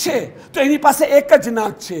નાસ્તિક છે તો એની પાસે એક જ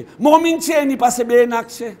નાક છે, મોમિન છે એની પાસે 2 નાક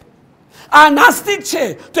છે. આ નાસ્તિક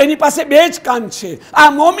છે તો એની પાસે 2 જ કાન છે,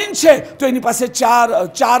 આ મોમિન છે તો એની પાસે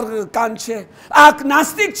 4 કાન છે. આ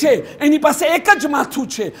નાસ્તિક છે એની પાસે એક જ માથું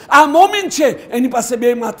છે, આ મોમિન છે એની પાસે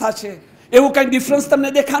 2 માથા છે. એવું કઈ ડિફરન્સ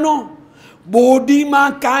તમને દેખાનો?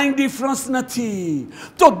 બોડીમાં કાંઈ ડિફરન્સ નથી.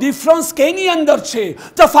 તો ડિફરન્સ કેની અંદર છે?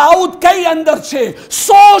 તફાવત કઈ અંદર છે?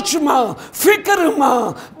 સોચમાં,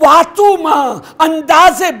 ફિકરમાં, વાતોમાં,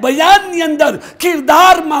 અંદાજે બયાનની અંદર,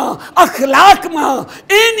 કિરદારમાં, અખલાકમાં,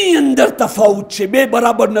 એની અંદર તફાવત છે. 2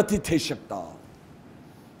 બરાબર નથી થઈ શકતા.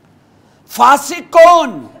 ફાસિક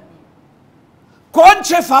કોણ? કોણ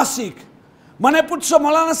છે ફાસિક? મને પૂછશો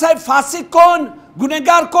મૌલાના સાહેબ, ફાસિક કોણ,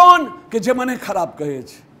 ગુનેગાર કોણ કે જે મને ખરાબ કહે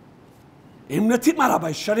છે? એમ નથી મારા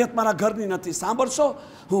ભાઈ, શરિયત મારા ઘરની નથી. સાંભળશો,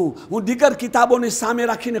 હું દીગર કિતાબોને સામે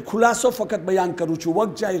રાખીને ખુલાસો ફક્ત બયાન કરું છું,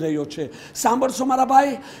 વખત જઈ રહ્યો છે. સાંભળશો મારા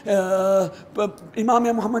ભાઈ,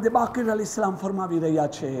 ઇમામે મોહમ્મદ બાકર અલૈહિસ્સલામ ફરમાવી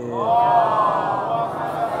રહ્યા છે,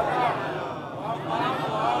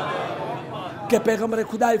 કે પૈગંબરે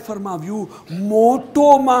ખુદાએ ફરમાવ્યું,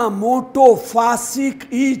 મોટોમાં મોટો ફાસિક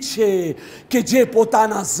ઈ છે કે જે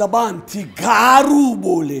પોતાના જબાનથી ગારું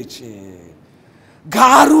બોલે છે,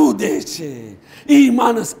 ગારું દે છે. ઈ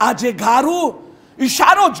માણસ, આજે ગારું,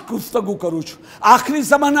 ઈશારો જ ગુફ્તગુ કરું છું, આખરી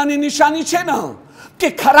જમાનાની નિશાની છે ને કે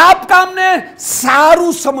ખરાબ કામને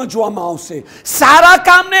સારું સમજવામાં આવશે, સારા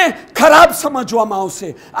કામને ખરાબ સમજવામાં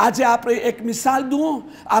આવશે. આજે આપણે એક મિસાલ દઉં,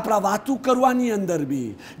 આપણા વાતું કરવાની અંદર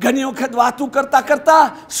બી ઘણી વખત વાતું કરતા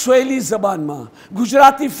કરતા સ્વેલી જબાનમાં,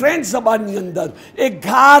 ગુજરાતી ફ્રેન્ચ જબાનની અંદર એક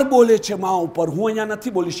ગાર બોલે છે માં ઉપર. હું અહીંયા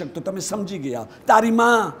નથી બોલી શકતો, તમે સમજી ગયા, તારી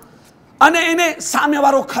માં. અને એને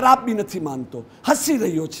સામેવાળો ખરાબ બી નથી માનતો, હસી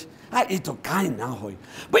રહ્યો છે. હા, એ તો કાંઈ ના હોય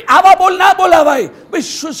ભાઈ, આવા બોલ ના બોલાવાય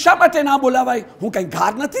ભાઈ. શા માટે ના બોલાવાય? હું કંઈ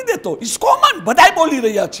ગાર નથી દેતો, ઇસ કોમન, બધાય બોલી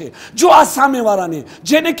રહ્યા છે. જો આ સામેવાળાને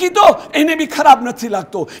જેને કીધો એને બી ખરાબ નથી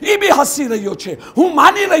લાગતો, એ બી હસી રહ્યો છે. હું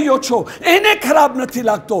માની રહ્યો છું, એને ખરાબ નથી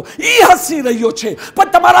લાગતો, એ હસી રહ્યો છે.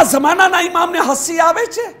 પણ તમારા જમાનાના ઇમામને હસી આવે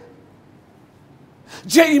છે?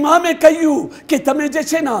 જે ઇમામે કહ્યું કે તમે જે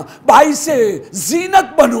છે ને બાઈસે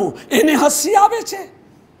ઝીનત બનો, એને હસી આવે છે?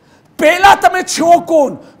 પહેલા તમે છો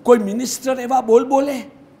કોણ? કોઈ મિનિસ્ટર એવા બોલ બોલે?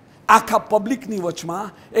 આખા પબ્લિકની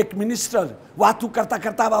વચમાં એક મિનિસ્ટર વાતું કરતા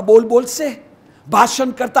કરતા આવા બોલ બોલશે?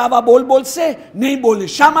 ભાષણ કરતા આવા બોલ બોલશે? નહીં બોલે.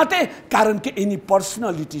 શા માટે? કારણ કે એની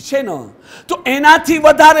પર્સનાલિટી છે ને. તો એનાથી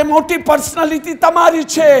વધારે મોટી પર્સનાલિટી તમારી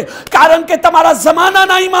છે, કારણ કે તમારા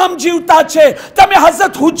જમાનાના ઇમામ જીવતા છે. તમે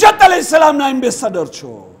હઝરત હુજ્જત અલૈહિસ્સલામના એમ્બેસેડર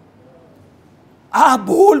છો. આ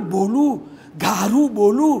બોલ બોલું, ગારું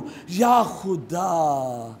બોલું, યા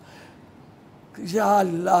ખુદા, યા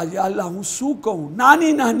અલ્લાહ, હું શું કહું?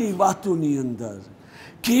 નાની નાની વાતોની અંદર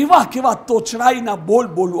કેવા કેવા તોછડાઈના બોલ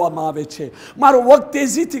બોલવામાં આવે છે. મારો વખત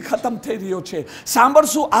તેજીથી ખતમ થઈ રહ્યો છે.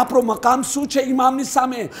 સાંભળશું આપણો મકામ શું છે ઇમામની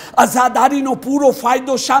સામે. આઝાદારીનો પૂરો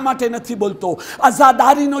ફાયદો શા માટે નથી બોલતો?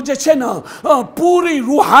 આઝાદારીનો જે છે ને પૂરી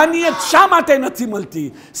રૂહાનિયત શા માટે નથી મળતી?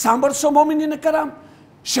 સાંભળશો મોમિનીન કરામ.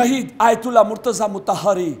 શહીદ આયતુલ્લા મુર્તઝા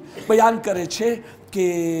મુતહરી બયાન કરે છે કે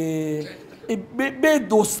બે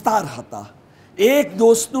દોસ્તાર હતા. એક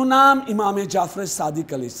દોસ્તનું નામ ઇમામે જાફર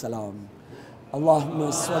સાદિક અલૈહિસ્સલામ,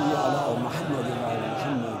 અલ્લાહુમ્મા સલ્લી અલા મુહમ્મદ વ અલા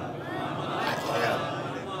મુહમ્મદ,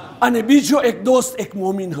 અને બીજો એક દોસ્ત એક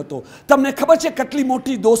મોમિન હતો. તમને ખબર છે કેટલી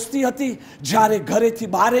મોટી દોસ્તી હતી? જ્યારે ઘરેથી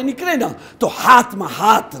બહાર નીકળે ને તો હાથમાં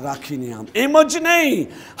હાથ રાખીને, આમ એમ જ નહીં,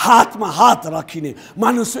 હાથમાં હાથ રાખીને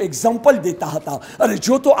માણસો એક્ઝામ્પલ દેતા હતા. અરે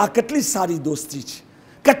જો તો આ કેટલી સારી દોસ્તી છે,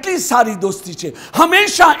 કેટલી સારી દોસ્તી છે.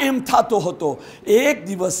 હંમેશા એમ થતો હતો. એક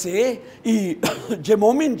દિવસે એ જે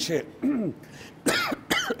મોમિન છે,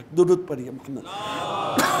 દુરૂદ પઢીએ મોહમ્મદ,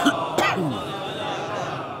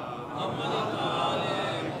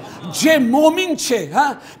 જે મોમિન છે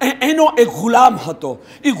એનો એક ગુલામ હતો.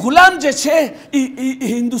 એ ગુલામ જે છે એ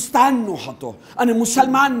હિન્દુસ્તાનનો હતો અને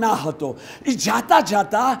મુસલમાન ના હતો. એ જાતા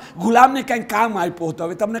જાતા ગુલામને કંઈ કામ આપ્યું હતું.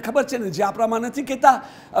 હવે તમને ખબર છે ને, જે આપણામાં નથી કહેતા,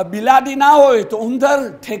 બિલાડી ના હોય તો ઉંદર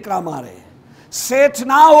ઠેકરા મારે, શેઠ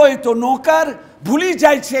ના હોય તો નોકર ભૂલી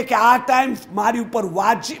જાય છે કે આ ટાઈમ મારી ઉપર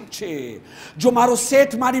વાજિબ છે. જો મારો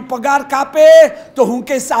શેઠ મારી પગાર કાપે તો હું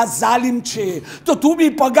કહીશ આ જાલિમ છે. તો તું બી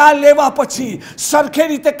પગાર લેવા પછી સરખી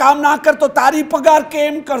રીતે કામ ના કરતો તારી પગાર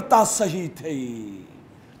કેમ કરતા સહી થઈ?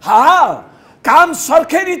 હા, કામ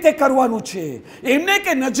સરખી રીતે કરવાનું છે. એમને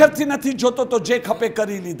કે નજરથી નથી જોતો તો જે ખપે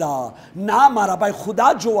કરી લીધા. ના મારા ભાઈ,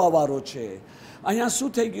 ખુદા જોવાવાળો છે. અહીંયા શું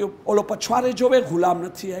થઈ ગયું? ઓલો પછવારે જોવે, ગુલામ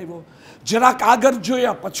નથી આવ્યો. જરાક આગળ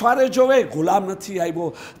જોયા, પછવારે જોવે, ગુલામ નથી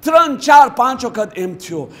આવ્યો. 3, 4, 5 વખત એમ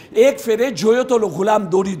થયો. એક ફેરે જોયો તો ગુલામ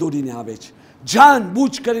દોડી દોડીને આવે છે, જાન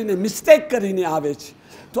બૂझ કરીને, મિસ્ટેક કરીને આવે છે.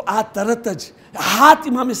 તો આ તરત જ હાથ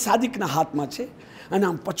ઇમામે સાદિકના હાથમાં છે અને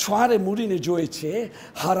આમ પછવારે મૂડીને જોવે છે.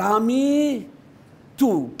 હરામી,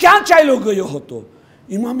 તું ક્યાં ચાલ્યો ગયો હતો?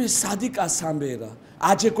 ઇમામે સાદિક આ સાંભળ્યા.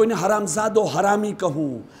 આજે કોઈને હરામઝાદો, હરામી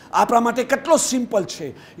કહું આપણા માટે કેટલો સિમ્પલ છે.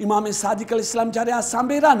 ઇમામે સાદિક અલૈહિસ્સલામ જ્યારે આ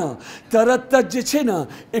સાંભળ્યા ને, તરત જ જે છે ને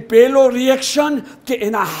એ પહેલો રિએક્શન કે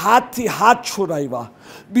એના હાથથી હાથ છોડાવ્યા.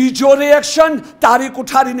 બીજો રિએક્શન, તારીખ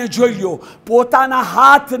ઉઠાડીને જોઈ લ્યો, પોતાના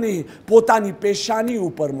હાથને પોતાની પેશાની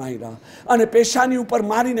ઉપર માર્યા અને પેશાની ઉપર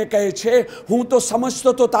મારીને કહે છે, હું તો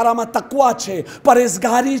સમજતો તો તારામાં તકવા છે,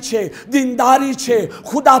 પરેઝગારી છે, દીનદારી છે,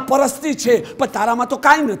 ખુદા પરસ્તી છે, પણ તારામાં તો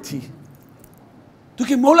કાંઈ નથી. તો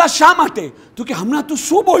કે મૌલા શા માટે? તો કે હમણાં તું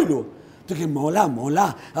શું બોલ્યો? તો કે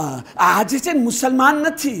મૌલા આ જે છે ને મુસલમાન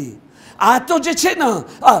નથી, આ તો જે છે ને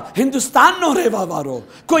હિન્દુસ્તાનનો રહેવા વાળો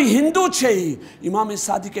કોઈ હિન્દુ છે. ઇમામે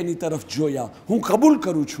સાદિક એની તરફ જોયા. હું કબૂલ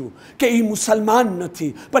કરું છું કે એ મુસલમાન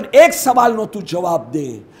નથી, પણ એક સવાલનો તું જવાબ દે.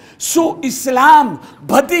 શું ઇસ્લામ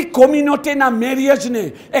બધી કોમ્યુનિટીના મેરેજને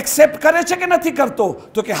એક્સેપ્ટ કરે છે કે નથી કરતો?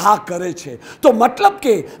 તો કે હા કરે છે. તો મતલબ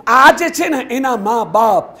કે આ જે છે ને એના મા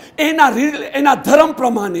બાપ એના ધર્મ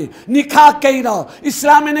પ્રમાણે નિકાહ કર્યા,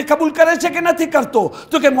 ઇસ્લામ એને કબૂલ કરે છે કે નથી કરતો?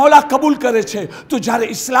 તો કે મૌલા કબૂલ કરે છે. તો જ્યારે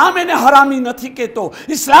ઇસ્લામ એને હરામી નથી કહેતો,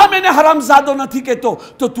 ઇસ્લામ એને હરામઝાદો નથી કહેતો,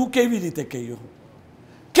 તો તું કેવી રીતે કહ્યું?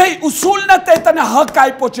 કઈ ઉસૂલને તે તને હક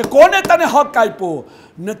આપ્યો છે? કોને તને હક આપ્યો?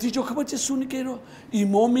 નતીજો ખબર છે શું કર્યો? ઈ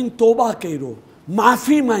મોમિન તોબા કર્યો,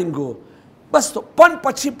 માફી માંગ્યો, બસ. તો પણ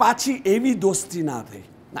પછી પાછી એવી દોસ્તી ના થઈ.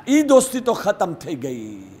 એ દોસ્તી તો ખતમ થઈ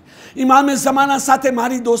ગઈ. ઇમામે જમાના સાથે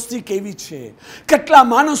મારી દોસ્તી કેવી છે? કેટલા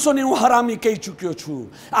માણસોને હું હરામી કહી ચૂક્યો છું.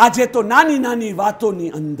 આજે તો નાની નાની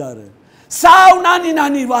વાતોની અંદર, સાવ નાની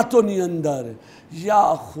નાની વાતોની અંદર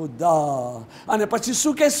યા ખુદા. અને પછી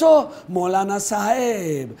શું કહેશો? મૌલાના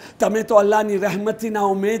સાહેબ, તમે તો અલ્લાહની રહેમતથી ના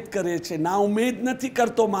ઉમેદ કરે છે. ના ઉમેદ નથી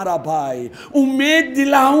કરતો મારા ભાઈ, ઉમેદ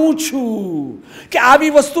દિલાવું છું કે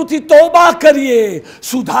આવી વસ્તુથી તોબા કરીએ,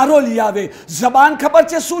 સુધારો લઈ આવે. જબાન ખબર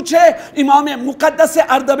છે શું છે? ઇમામે મુકદ્દસે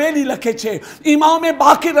અર્દબેલી લખે છે, ઇમામે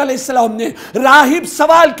બાકિર અલૈહિસ્સલામને રાહિબ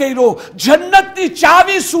સવાલ કર્યો, જન્નતની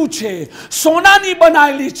ચાવી શું છે? સોનાની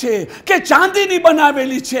બનાવેલી છે કે ચાંદીની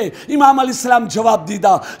બનાવેલી છે? ઇમામ અલૈહિસ્સલામ જવાબ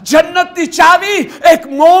દીધા, જન્નતની ચાવી એક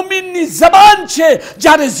મોમિનની જબાન છે.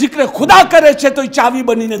 જ્યારે જિક્ર ખુદા કરે છે તો એ ચાવી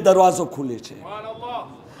બનીને દરવાજો ખુલે છે.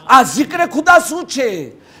 આ જિક્ર ખુદા શું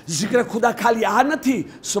છે? જિક્ર ખુદા ખાલી આ નથી,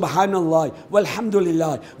 સુબહાનલ્લાહ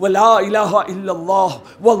વલહમદુલિલ્લાહ વલા ઇલાહા ઇલ્લલ્લાહ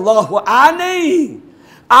વલ્લાહુ, આ નહીં,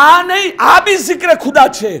 આ નહીં, આ બી જિક્ર ખુદા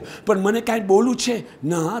છે. પણ મને કાંઈ બોલવું છે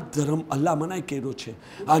ના, ધર્મ અલ્લાહ મનાઈ કર્યો છે,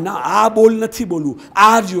 ના આ બોલ નથી બોલવું.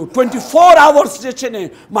 આ જો 24 hours જે છે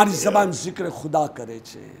ને મારી જબાન જિક્ર ખુદા કરે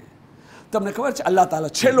છે. તમને ખબર છે અલ્લાહ તાલા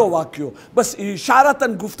છેલ્લો વાક્યો, બસ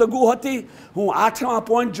ઇશારતન ગુફ્તગુ હતી. હું 8મા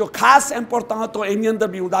પોઈન્ટ જો ખાસ ઇમ્પોર્ટન્ટ હતો એની અંદર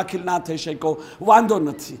બી હું દાખલ ના થઈ શક્યો, વાંધો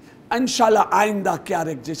નથી. ઇન્શાલ્લાહ આઈંદા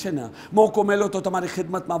ક્યારેક જે છે ને મોકો મેલો તો તમારી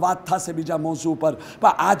ખિદમતમાં વાત થશે બીજા મોઝુ પર.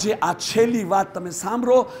 પણ આજે આ છેલ્લી વાત તમે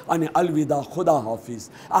સાંભળો અને અલવિદા, ખુદા હાફિઝ.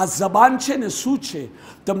 આ જબાન છે ને શું છે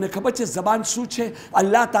તમને ખબર છે? જબાન શું છે?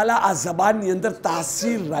 અલ્લાહ તાલા આ જબાનની અંદર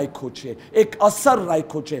તાસીર રાખ્યો છે, એક અસર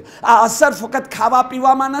રાખ્યો છે. આ અસર ફક્ત ખાવા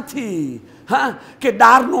પીવામાં નથી, હા, કે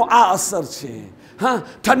દાળનો આ અસર છે, હા,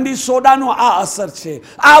 ઠંડી સોડાનો આ અસર છે,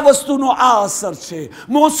 આ વસ્તુનો આ અસર છે,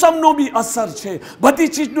 મોસમનો બી અસર છે. બધી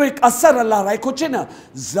ચીજનો એક અસર અલ્લાહ રાખ્યો છે ને.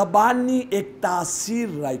 જબાનની એક તાસીર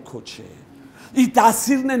રાખ્યો છે. એ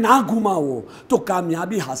તાસીરને ના ગુમાવો તો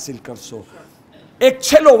કામયાબી હાસિલ કરશો. એક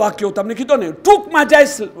છેલ્લો વાક્યો તમને કીધો ને, ટૂંકમાં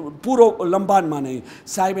જાય, પૂરો લંબાનમાં નહીં.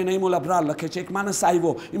 સાહેબે નઈમુલ અબરાર લખે છે, એક માણસ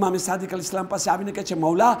આવ્યો ઇમામે સાદિક અલ ઇસ્લામ પાસે આવીને કહે છે,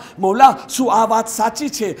 મૌલા, મૌલા, શું આ વાત સાચી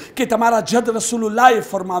છે કે તમારા જદ રસૂલુલ્લાહે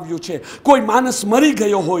ફરમાવ્યું છે કોઈ માણસ મરી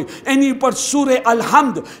ગયો હોય એની ઉપર સૂરે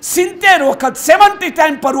અલહમ્દ 70 વખત 70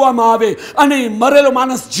 ટાઈમ પઢવામાં આવે અને મરેલો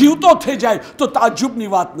માણસ જીવતો થઈ જાય તો તાજુબની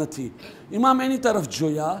વાત નથી. ઇમામ એની તરફ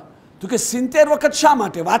જોયા તો કે 70 વખત શા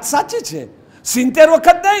માટે? વાત સાચી છે, 70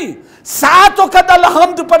 વખત નહીં, 7 વખત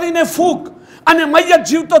અલહમ્દ પડીને ફૂક અને મૈયત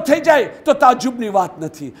જીવતો થઈ જાય તો તાજુબની વાત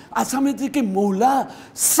નથી. આ સામેથી કે મૌલા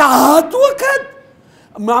 7 વખત?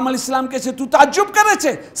 ઇમામ અલ ઇસ્લામ કહે છે તું તાજુબ કરે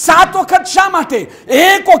છે, 7 વખત શા માટે?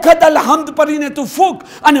 1 વખત અલહમ્દ પડીને તું ફૂક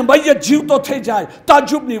અને મૈયત જીવતો થઈ જાય,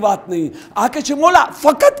 તાજુબની વાત નહીં. આ કહે છે મૌલા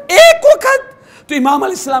ફક્ત 1 વખત? તો ઇમામ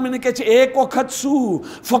અલ ઇસ્લામ એને કહે છે 1 વખત શું?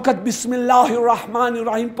 ફક્ત બિસ્મિલ્લાહિર rahmanir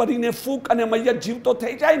rahim પડીને ફૂક અને મૈયત જીવતો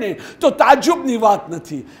થઈ જાય ને તો તાજુબની વાત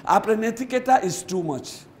નથી. આપણે નથી કહેતા ઇઝ ટુ મચ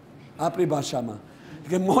આપણી ભાષામાં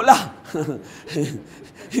કે મૌલા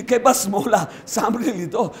કે બસ મૌલા સાંભળી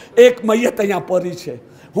લીધો, એક મૈયત અહીંયા પડી છે,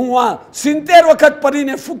 હું આ 70 વખત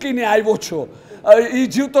પડીને ફૂકીને આવ્યો છો, એ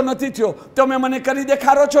જીવતો નથી થયો, તમે મને કરી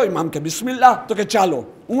દેખાડો છો? ઇમામ કે બિસ્મિલ્લાહ. તો કે ચાલો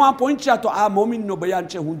હું આ પહોંચ્યા તો આ મોમિનનો બયાન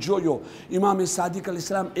છે, હું જોયો. ઇમામે સાદિક અલ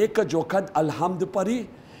ઇસ્લામ એક જ વખત અલહમ્દ પડી,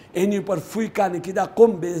 એની ઉપર ફૂંકાને કીધા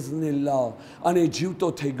કુમ બેઝનિલ્લાહ અને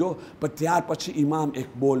જીવતો થઈ ગયો. પણ ત્યાર પછી ઇમામ એક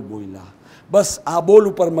બોલ બોલ્યા, બસ આ બોલ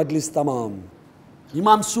ઉપર મજલિસ તમામ.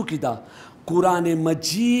 ઇમામ શું કીધા? કુરાને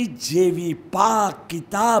મજીદ જેવી પાક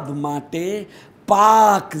કિતાબ માટે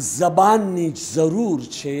પાક જબાનની જરૂર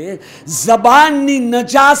છે. જબાનની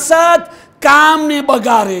નજાસત કામને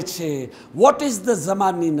બગાડે છે. What is the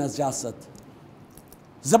જબાનની નજાસત?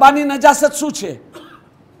 જબાનની નજાસત શું છે?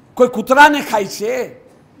 કોઈ કૂતરાને ખાય છે,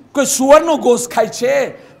 કોઈ સુવરનો ગોશ્ત ખાય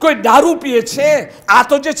છે, કોઈ દારૂ પીએ છે. આ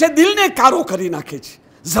તો જે છે દિલને કારો કરી નાખે છે.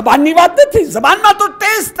 જબાનની વાત નથી, જબાનમાં તો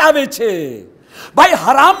ટેસ્ટ આવે છે. ભાઈ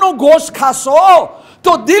હરામનો ગોશ્ત ખાશો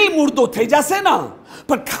તો દિલ મુર્દો થઈ જશે ને,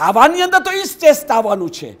 પણ ખાવાની અંદર તો એ જ ટેસ્ટ આવવાનું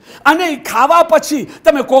છે. અને ખાવા પછી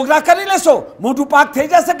તમે કોગરા કરી લેશો, મોઢું પાક થઈ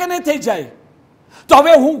જશે કે નહીં થઈ જાય? તો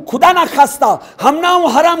હવે હું ખુદાના ખાસ્તા હમણાં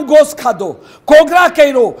હું હરામ ગોશ્ત ખાધો, કોગરા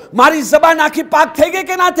કર્યો, મારી જબાન આખી પાક થઈ ગઈ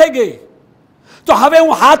કે ના થઈ ગઈ? તો હવે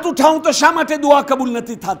હું હાથ ઉઠાવું તો શા માટે દુઆ કબૂલ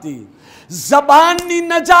નથી થતી? જબાનની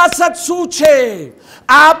નજાસત શું છે?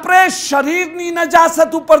 આપણે શરીરની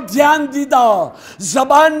નજાસત ઉપર ધ્યાન દીધા.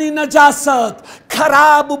 જબાનની નજાસત,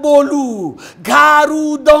 ખરાબ બોલું,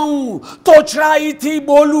 ગારું દઉં, તોછડાઈથી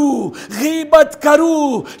બોલું, ગીબત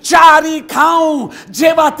કરું, ચારી ખાઉં,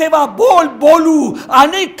 જેવા તેવા બોલ બોલું,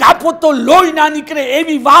 અને કાપો તો લોહી ના નીકળે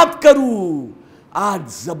એવી વાત કરું. આ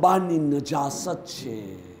જબાનની નજાસત છે.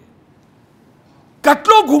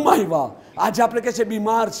 કેટલો ગુમાવ્યા. आज આપણે કહે છે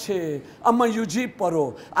બીમાર છે, અમે યુજીબ પરો.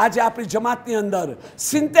 આજે આપણી જમાતની અંદર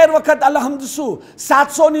 70 વખત અલહમ્દ શું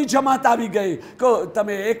 700 ની જમાત આવી ગઈ. કે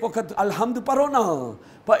તમે એક વખત અલહમ્દ પરો ને,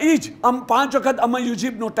 પણ એ જ 5 વખત અમે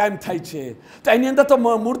યુજીબનો ટાઈમ થાય છે. તો એની અંદર તો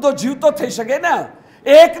મુર્દો જીવતો થઈ શકે ને.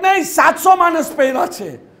 એક નહીં 700 માણસ પહેર્યા છે.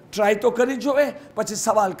 ટ્રાય તો કરી જોવે. પછી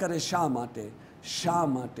સવાલ કરે શા માટે, શા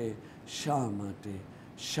માટે, શા માટે,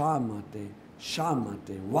 શા માટે, શા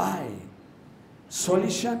માટે, વાય?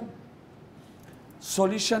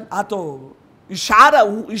 સોલ્યુશન આ તો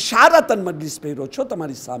ઇશારતન મજલિસ પહેર્યો છો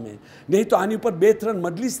તમારી સામે, નહીં તો આની ઉપર 2-3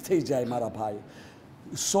 મજલિસ થઈ જાય મારા ભાઈ.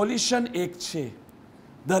 સોલ્યુશન એક છે.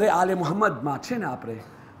 દરે આલે મુહમ્મદમાં છે ને, આપણે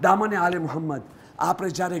દામને આલે મુહમ્મદ, આપણે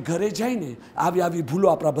જ્યારે ઘરે જઈને આવી ભૂલો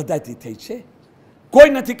આપણા બધાથી થઈ છે.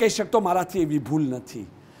 કોઈ નથી કહી શકતો મારાથી એવી ભૂલ નથી.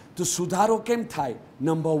 તો સુધારો કેમ થાય?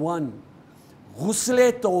 નંબર 1 ગુસ્લે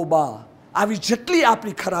તૌબા. આવી જેટલી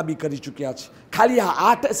આપણી ખરાબી કરી ચૂક્યા છે, ખાલી આ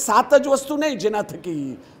 8-7 જ વસ્તુ નહીં જેના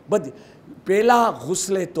થકી બધી. પહેલા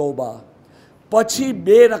ગુસ્લે તૌબા, પછી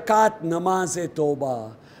 2 રકાત નમાઝે તૌબા,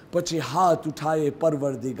 પછી હાથ ઉઠાએ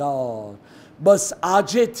પરવરદિગાર. બસ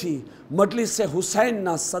આજેથી મજલિસે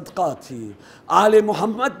હુસૈનના સદકાથી, આલે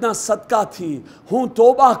મુહમ્મદના સદકાથી હું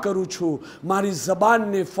તોબા કરું છું. મારી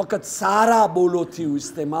જબાનને ફક્ત સારા બોલોથી હું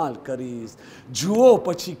ઇસ્તેમાલ કરીશ. જુઓ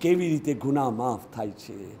પછી કેવી રીતે ગુનાહ માફ થાય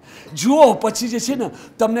છે. જુઓ પછી જે છે ને,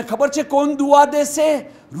 તમને ખબર છે કોણ દુઆ દેશે?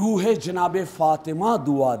 રૂહે જનાબે ફાતિમા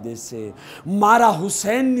દુઆ દેશે. મારા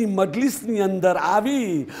હુસૈનની મજલિસની અંદર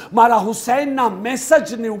આવી મારા હુસૈનના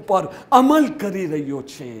મેસેજને ઉપર અમલ કરી રહ્યો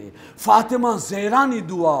છે. ફાતિમા ઝહેરાની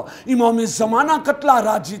દુઆ, ઇમામે ઝમાના કેટલા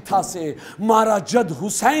રાજી થશે. મારા જદ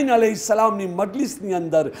હુસૈન અલૈહિસ્સલામની મજલિસની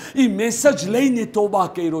અંદર એ મેસેજ લઈને તોબા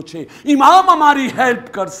કર્યો છે. ઇમામ અમારી હેલ્પ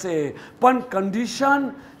કરશે. પણ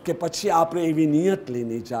કન્ડિશન કે પછી આપણે એવી નિયત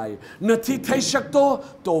લઈને જાય. નથી થઈ શકતો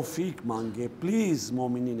તૌફીક માંગે. Please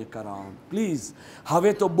મોમિનીને કરામ, please.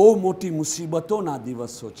 હવે તો બહુ મોટી મુસીબતોના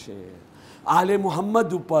દિવસો છે. આલે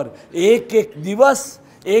મુહમ્મદ ઉપર એક દિવસ,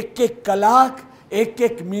 એક કલાક,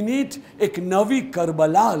 એક મિનિટ એક નવી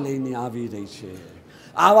કરબલા લઈને આવી રહી છે.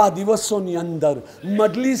 આવા દિવસોની અંદર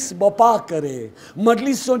મજલિસ બપા કરે,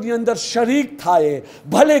 મજલિસોની અંદર શરીક થાય.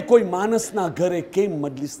 ભલે કોઈ માણસના ઘરે કેમ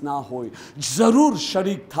મજલિસ ના હોય, જરૂર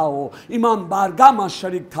શરીક થાઓ. ઇમામ બારગાહમાં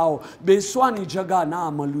શરીક થાઓ. બેસવાની જગા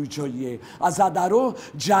ના મળવી જોઈએ. આઝાદારો,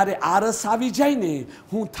 જ્યારે આરસ આવી જાય ને,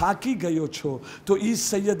 હું થાકી ગયો છો, તો એ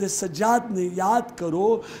સૈયદ સજ્જાદને યાદ કરો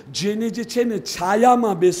જેને જે છે ને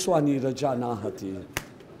છાયામાં બેસવાની રજા ના હતી.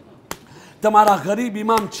 તમારા ગરીબ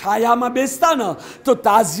ઇમામ છાયામાં બેસતા ને, તો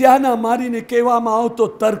તાઝિયાના મારીને કહેવામાં આવતો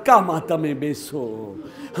તરકામાં તમે બેસો.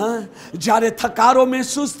 હા, જ્યારે થકારો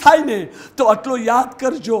મહેસૂસ થાય ને, તો આટલો યાદ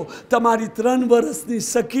કરજો, તમારી 3 વર્ષની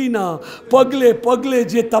સકીના પગલે પગલે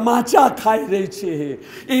જે તમાચા ખાઈ રહી છે,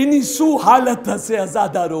 એની શું હાલત હશે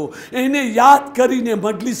અઝાદારો. એને યાદ કરીને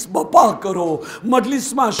મજલિસ બપા કરો,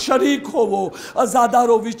 મજલિસમાં શરીક હોવો.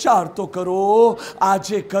 અઝાદારો, વિચાર તો કરો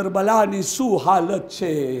આજે કરબલાની શું હાલત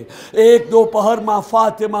છે. એક દોપહરમાં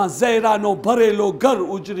ફાતિમા ઝહેરાનો ભરેલો ઘર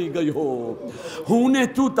ઉજળી ગયો. હું ને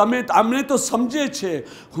તું, તમે અમને તો સમજે છે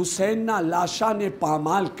હુસૈનના લાશાને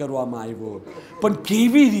પામાલ કરવામાં આવ્યો, પણ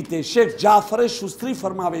કેવી રીતે? શેખ જાફરે શુસ્ત્રી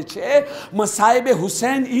ફરમાવે છે, મસાયબે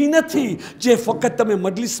હુસૈન ઈ નથી જે ફક્ત તમે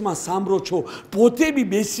મજલિસમાં સાંભળો છો. પોતે બી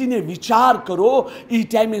બેસીને વિચાર કરો એ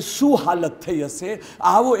ટાઈમે શું હાલત થઈ હશે.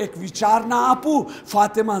 આવો એક વિચાર ના આપું,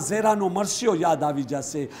 ફાતિમા ઝહેરાનો મરસિયો યાદ આવી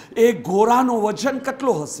જશે. એક ઘોડાનો વજન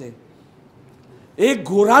કેટલો હશે? એક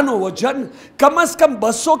ઘોડાનો વજન કમસ કમ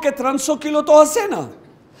 200 કે 300 કિલો તો હશે ને.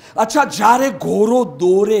 અચ્છા, જ્યારે ઘોડો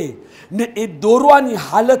દોરે ને એ દોરવાની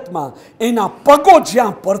હાલતમાં એના પગો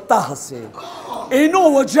જ્યાં પડતા હશે, એનો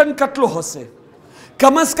વજન કેટલો હશે?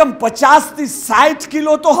 કમસ કમ 50 થી 60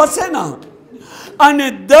 કિલો તો હશે ને. અને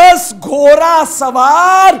 10 ઘોડા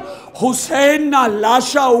સવાર હુસૈનના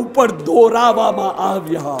લાશા ઉપર દોરાવવામાં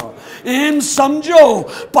આવ્યા. એમ સમજો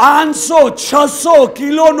 500-600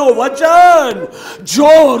 કિલોનો વજન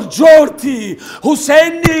જોર જોરથી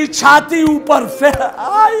હુસૈનની છાતી ઉપર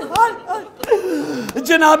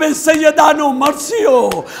જનાબે સૈયદાનો મરસિયો.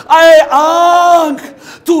 એ આંખ,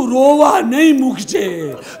 તું રોવા નહીં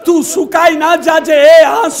મૂકજે, તું સુકાઈ ના જાજે એ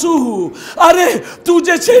આંસુ. અરે તું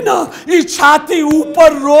જે છે ને એ છાતી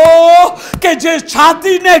ઉપર રો કે જે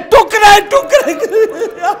છાતીને ટુકડે ટુકડે.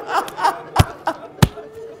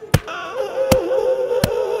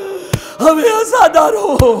 હવે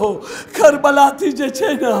અઝાદારો, કરબલાથી જે છે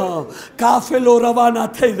ને કાફેલો રવાના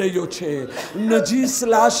થઈ રહ્યો છે. નજીસ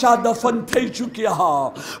લાશા દફન થઈ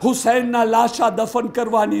ચૂક્યા. હુસૈનના લાશા દફન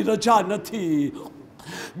કરવાની રજા નથી.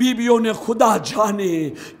 बीबीओने खुदा जाने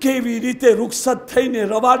केवी रीते रुखसत थईने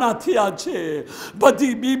रवाना थिया छे।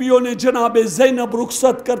 बधी बीबीओने जनाबे ज़ैनब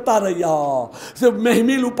रुखसत करता रह्या,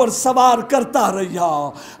 महमिल ऊपर सवार करता रह्या।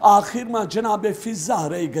 आखिर में जनाबे फिजा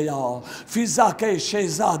रही गया। फिजा कहे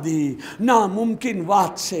शहजादी नामुमकिन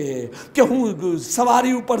बात छे कि हूँ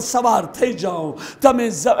सवारी ऊपर सवार थई जाऊं, तमे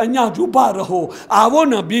अहींया ज ऊभा रहो। आवो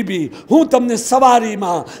ने बीबी, हूँ तमने सवारी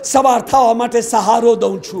में सवार थवा माटे सहारो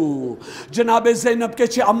दऊं छूं। जनाबे ज़ैनब के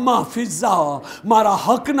छे अम्मा फिजा मारा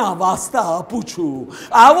हक ना वास्ता पूछू।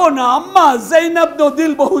 आवो ना अम्मा, ज़ैनब नो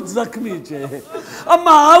दिल बहुत जख्मी छे।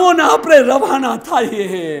 अम्मा आवो ना आपरे रवाना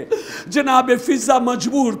थाईए। जनाबे फिजा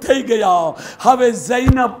मजबूर थई गया। हवे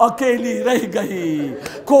ज़ैनब अकेली रह गई,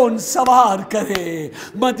 कौन सवार करे।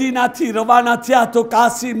 मदीना थी रवाना थिया तो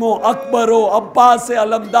कासिमो अकबरो अब्बास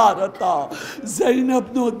अलमदार हता।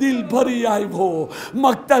 ज़ैनब नो दिल भरी आव्यो।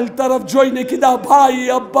 मक्तल तरफ जोईने कीधा भाई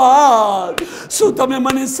अब्बास, શું તમે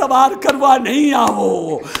મને સવાર કરવા નહીં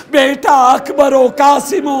આવો? બેટા અકબરો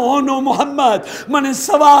કાસિમો ઓનો મોહમ્મદ મને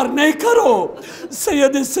સવાર નહીં કરો?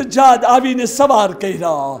 સૈયદ સજ્જાદ આવીને સવાર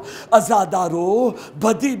કર્યા। અઝાદારો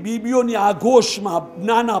બધી બીબીઓની આઘોષમાં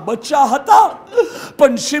નાના બચ્ચા હતા,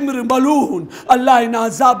 પણ શિમ્ર મલૂન અલ્લાહ એના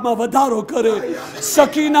અઝાબમાં વધારો કરે,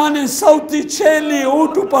 સકીનાને સૌથી છેલ્લી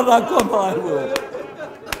ઊંટ ઉપર રાખવામાં આવ્યો।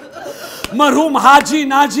 मरहूम हाजी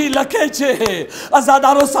नाजी लखे छे।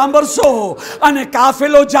 अजादारो सांभळशो अने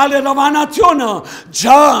काफेलो जाले रवाना थयो ने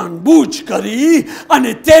जान बूझ करी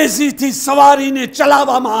अने तेजी थी सवारी ने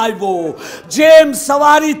चलाववामां आव्यो। जेम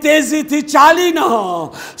सवारी तेजी थी चाली न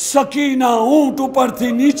सकीना ऊंट उपर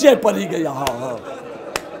थी नीचे पड़ी गया।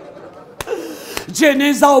 जे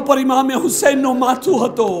नेजा पर इमामे हुसैन नो माथू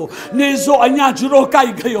हतो, नेजो अहींया ज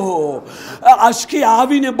रोकाई गयो। आशकी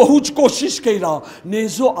आवीने बहु ज कोशिश कर्या,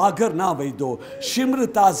 नेजो आगर ना वध्यो। शिम्र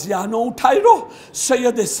ताजियानो उठायरो।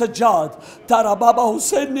 सैयद सज्जाद तारा बाबा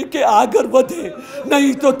हुसैन ने के आगर वधे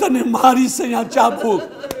नहीं तो तने मारी सया चाबूक।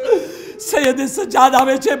 सैयद सज्जाद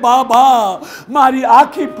आवे छे, बाबा मारी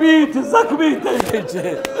आखी पीठ जख्मी थई गई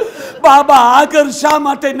छे। बाबा आगर शा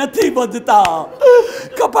माटे नथी वधता?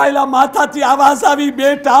 कपायला माथाथी आवाज आवी,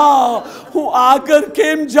 बेटा हूँ आगर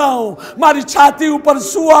केम जाऊं? मारी छाती ऊपर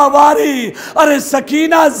सुआ वारी। अरे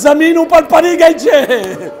सकीना जमीन ऊपर पड़ी गई छे।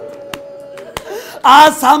 आ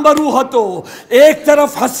सांभळू हतो। एक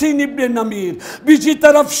तरफ हसीन इब्ने नमीर, बीजी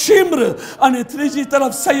तरफ शिम्र अने त्रीजी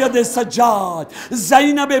तरफ सैयद सज्जाद।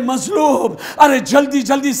 ज़ैनबे मजलूम अरे जल्दी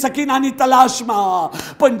जल्दी सकीनानी तलाश में।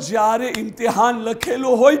 पण ज्यारे इम्तिहान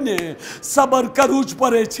लखेलो होय ने सबर करवू ज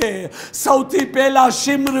पड़े छे। सौथी पहेला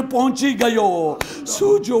शिम्र पहोंची गयो।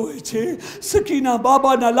 शुं जोवे छे? सकीना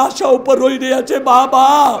बाबाना लाशा उपर रोई रह्या छे। बाबा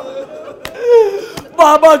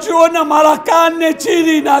बाबा जुओ ने मारा कान ने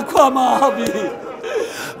चीरी नाखवामां आवी।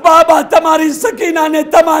 बाबा तमारी सकीना ने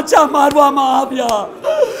तमाचा मारवामां आव्या।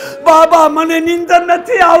 बाबा मने नींदर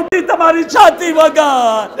नथी आवती तमारी छाती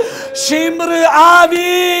वगर। शिम्र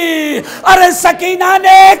आवी। अरे सकीना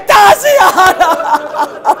ने एक ताज़िया।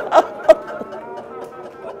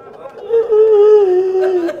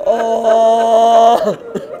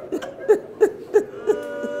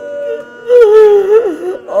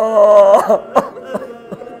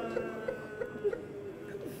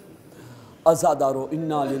 अजादारो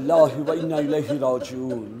इन्ना लिल्लाहि व इन्ना इलैहि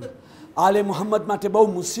राजिऊन। आले मुहम्मद माटे बहु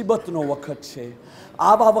मुसीबतनो वखत छे।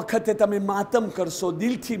 आवा वखते तमे मातम करशो,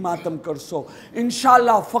 दिलथी मातम करशो,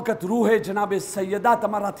 इंशाअल्लाह फकत रूहे जनाबे सैयदा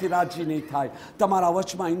तमाराथी राजी नहीं थाय। तमारा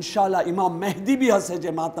वचमा इंशाअल्लाह इमाम मेहदी भी हसे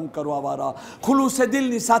जे मातम करवा वारा। खुलूसे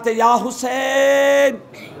दिलनी साथे या हुसैन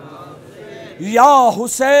या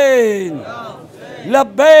हुसैन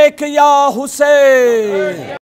लब्बैक या हुसैन।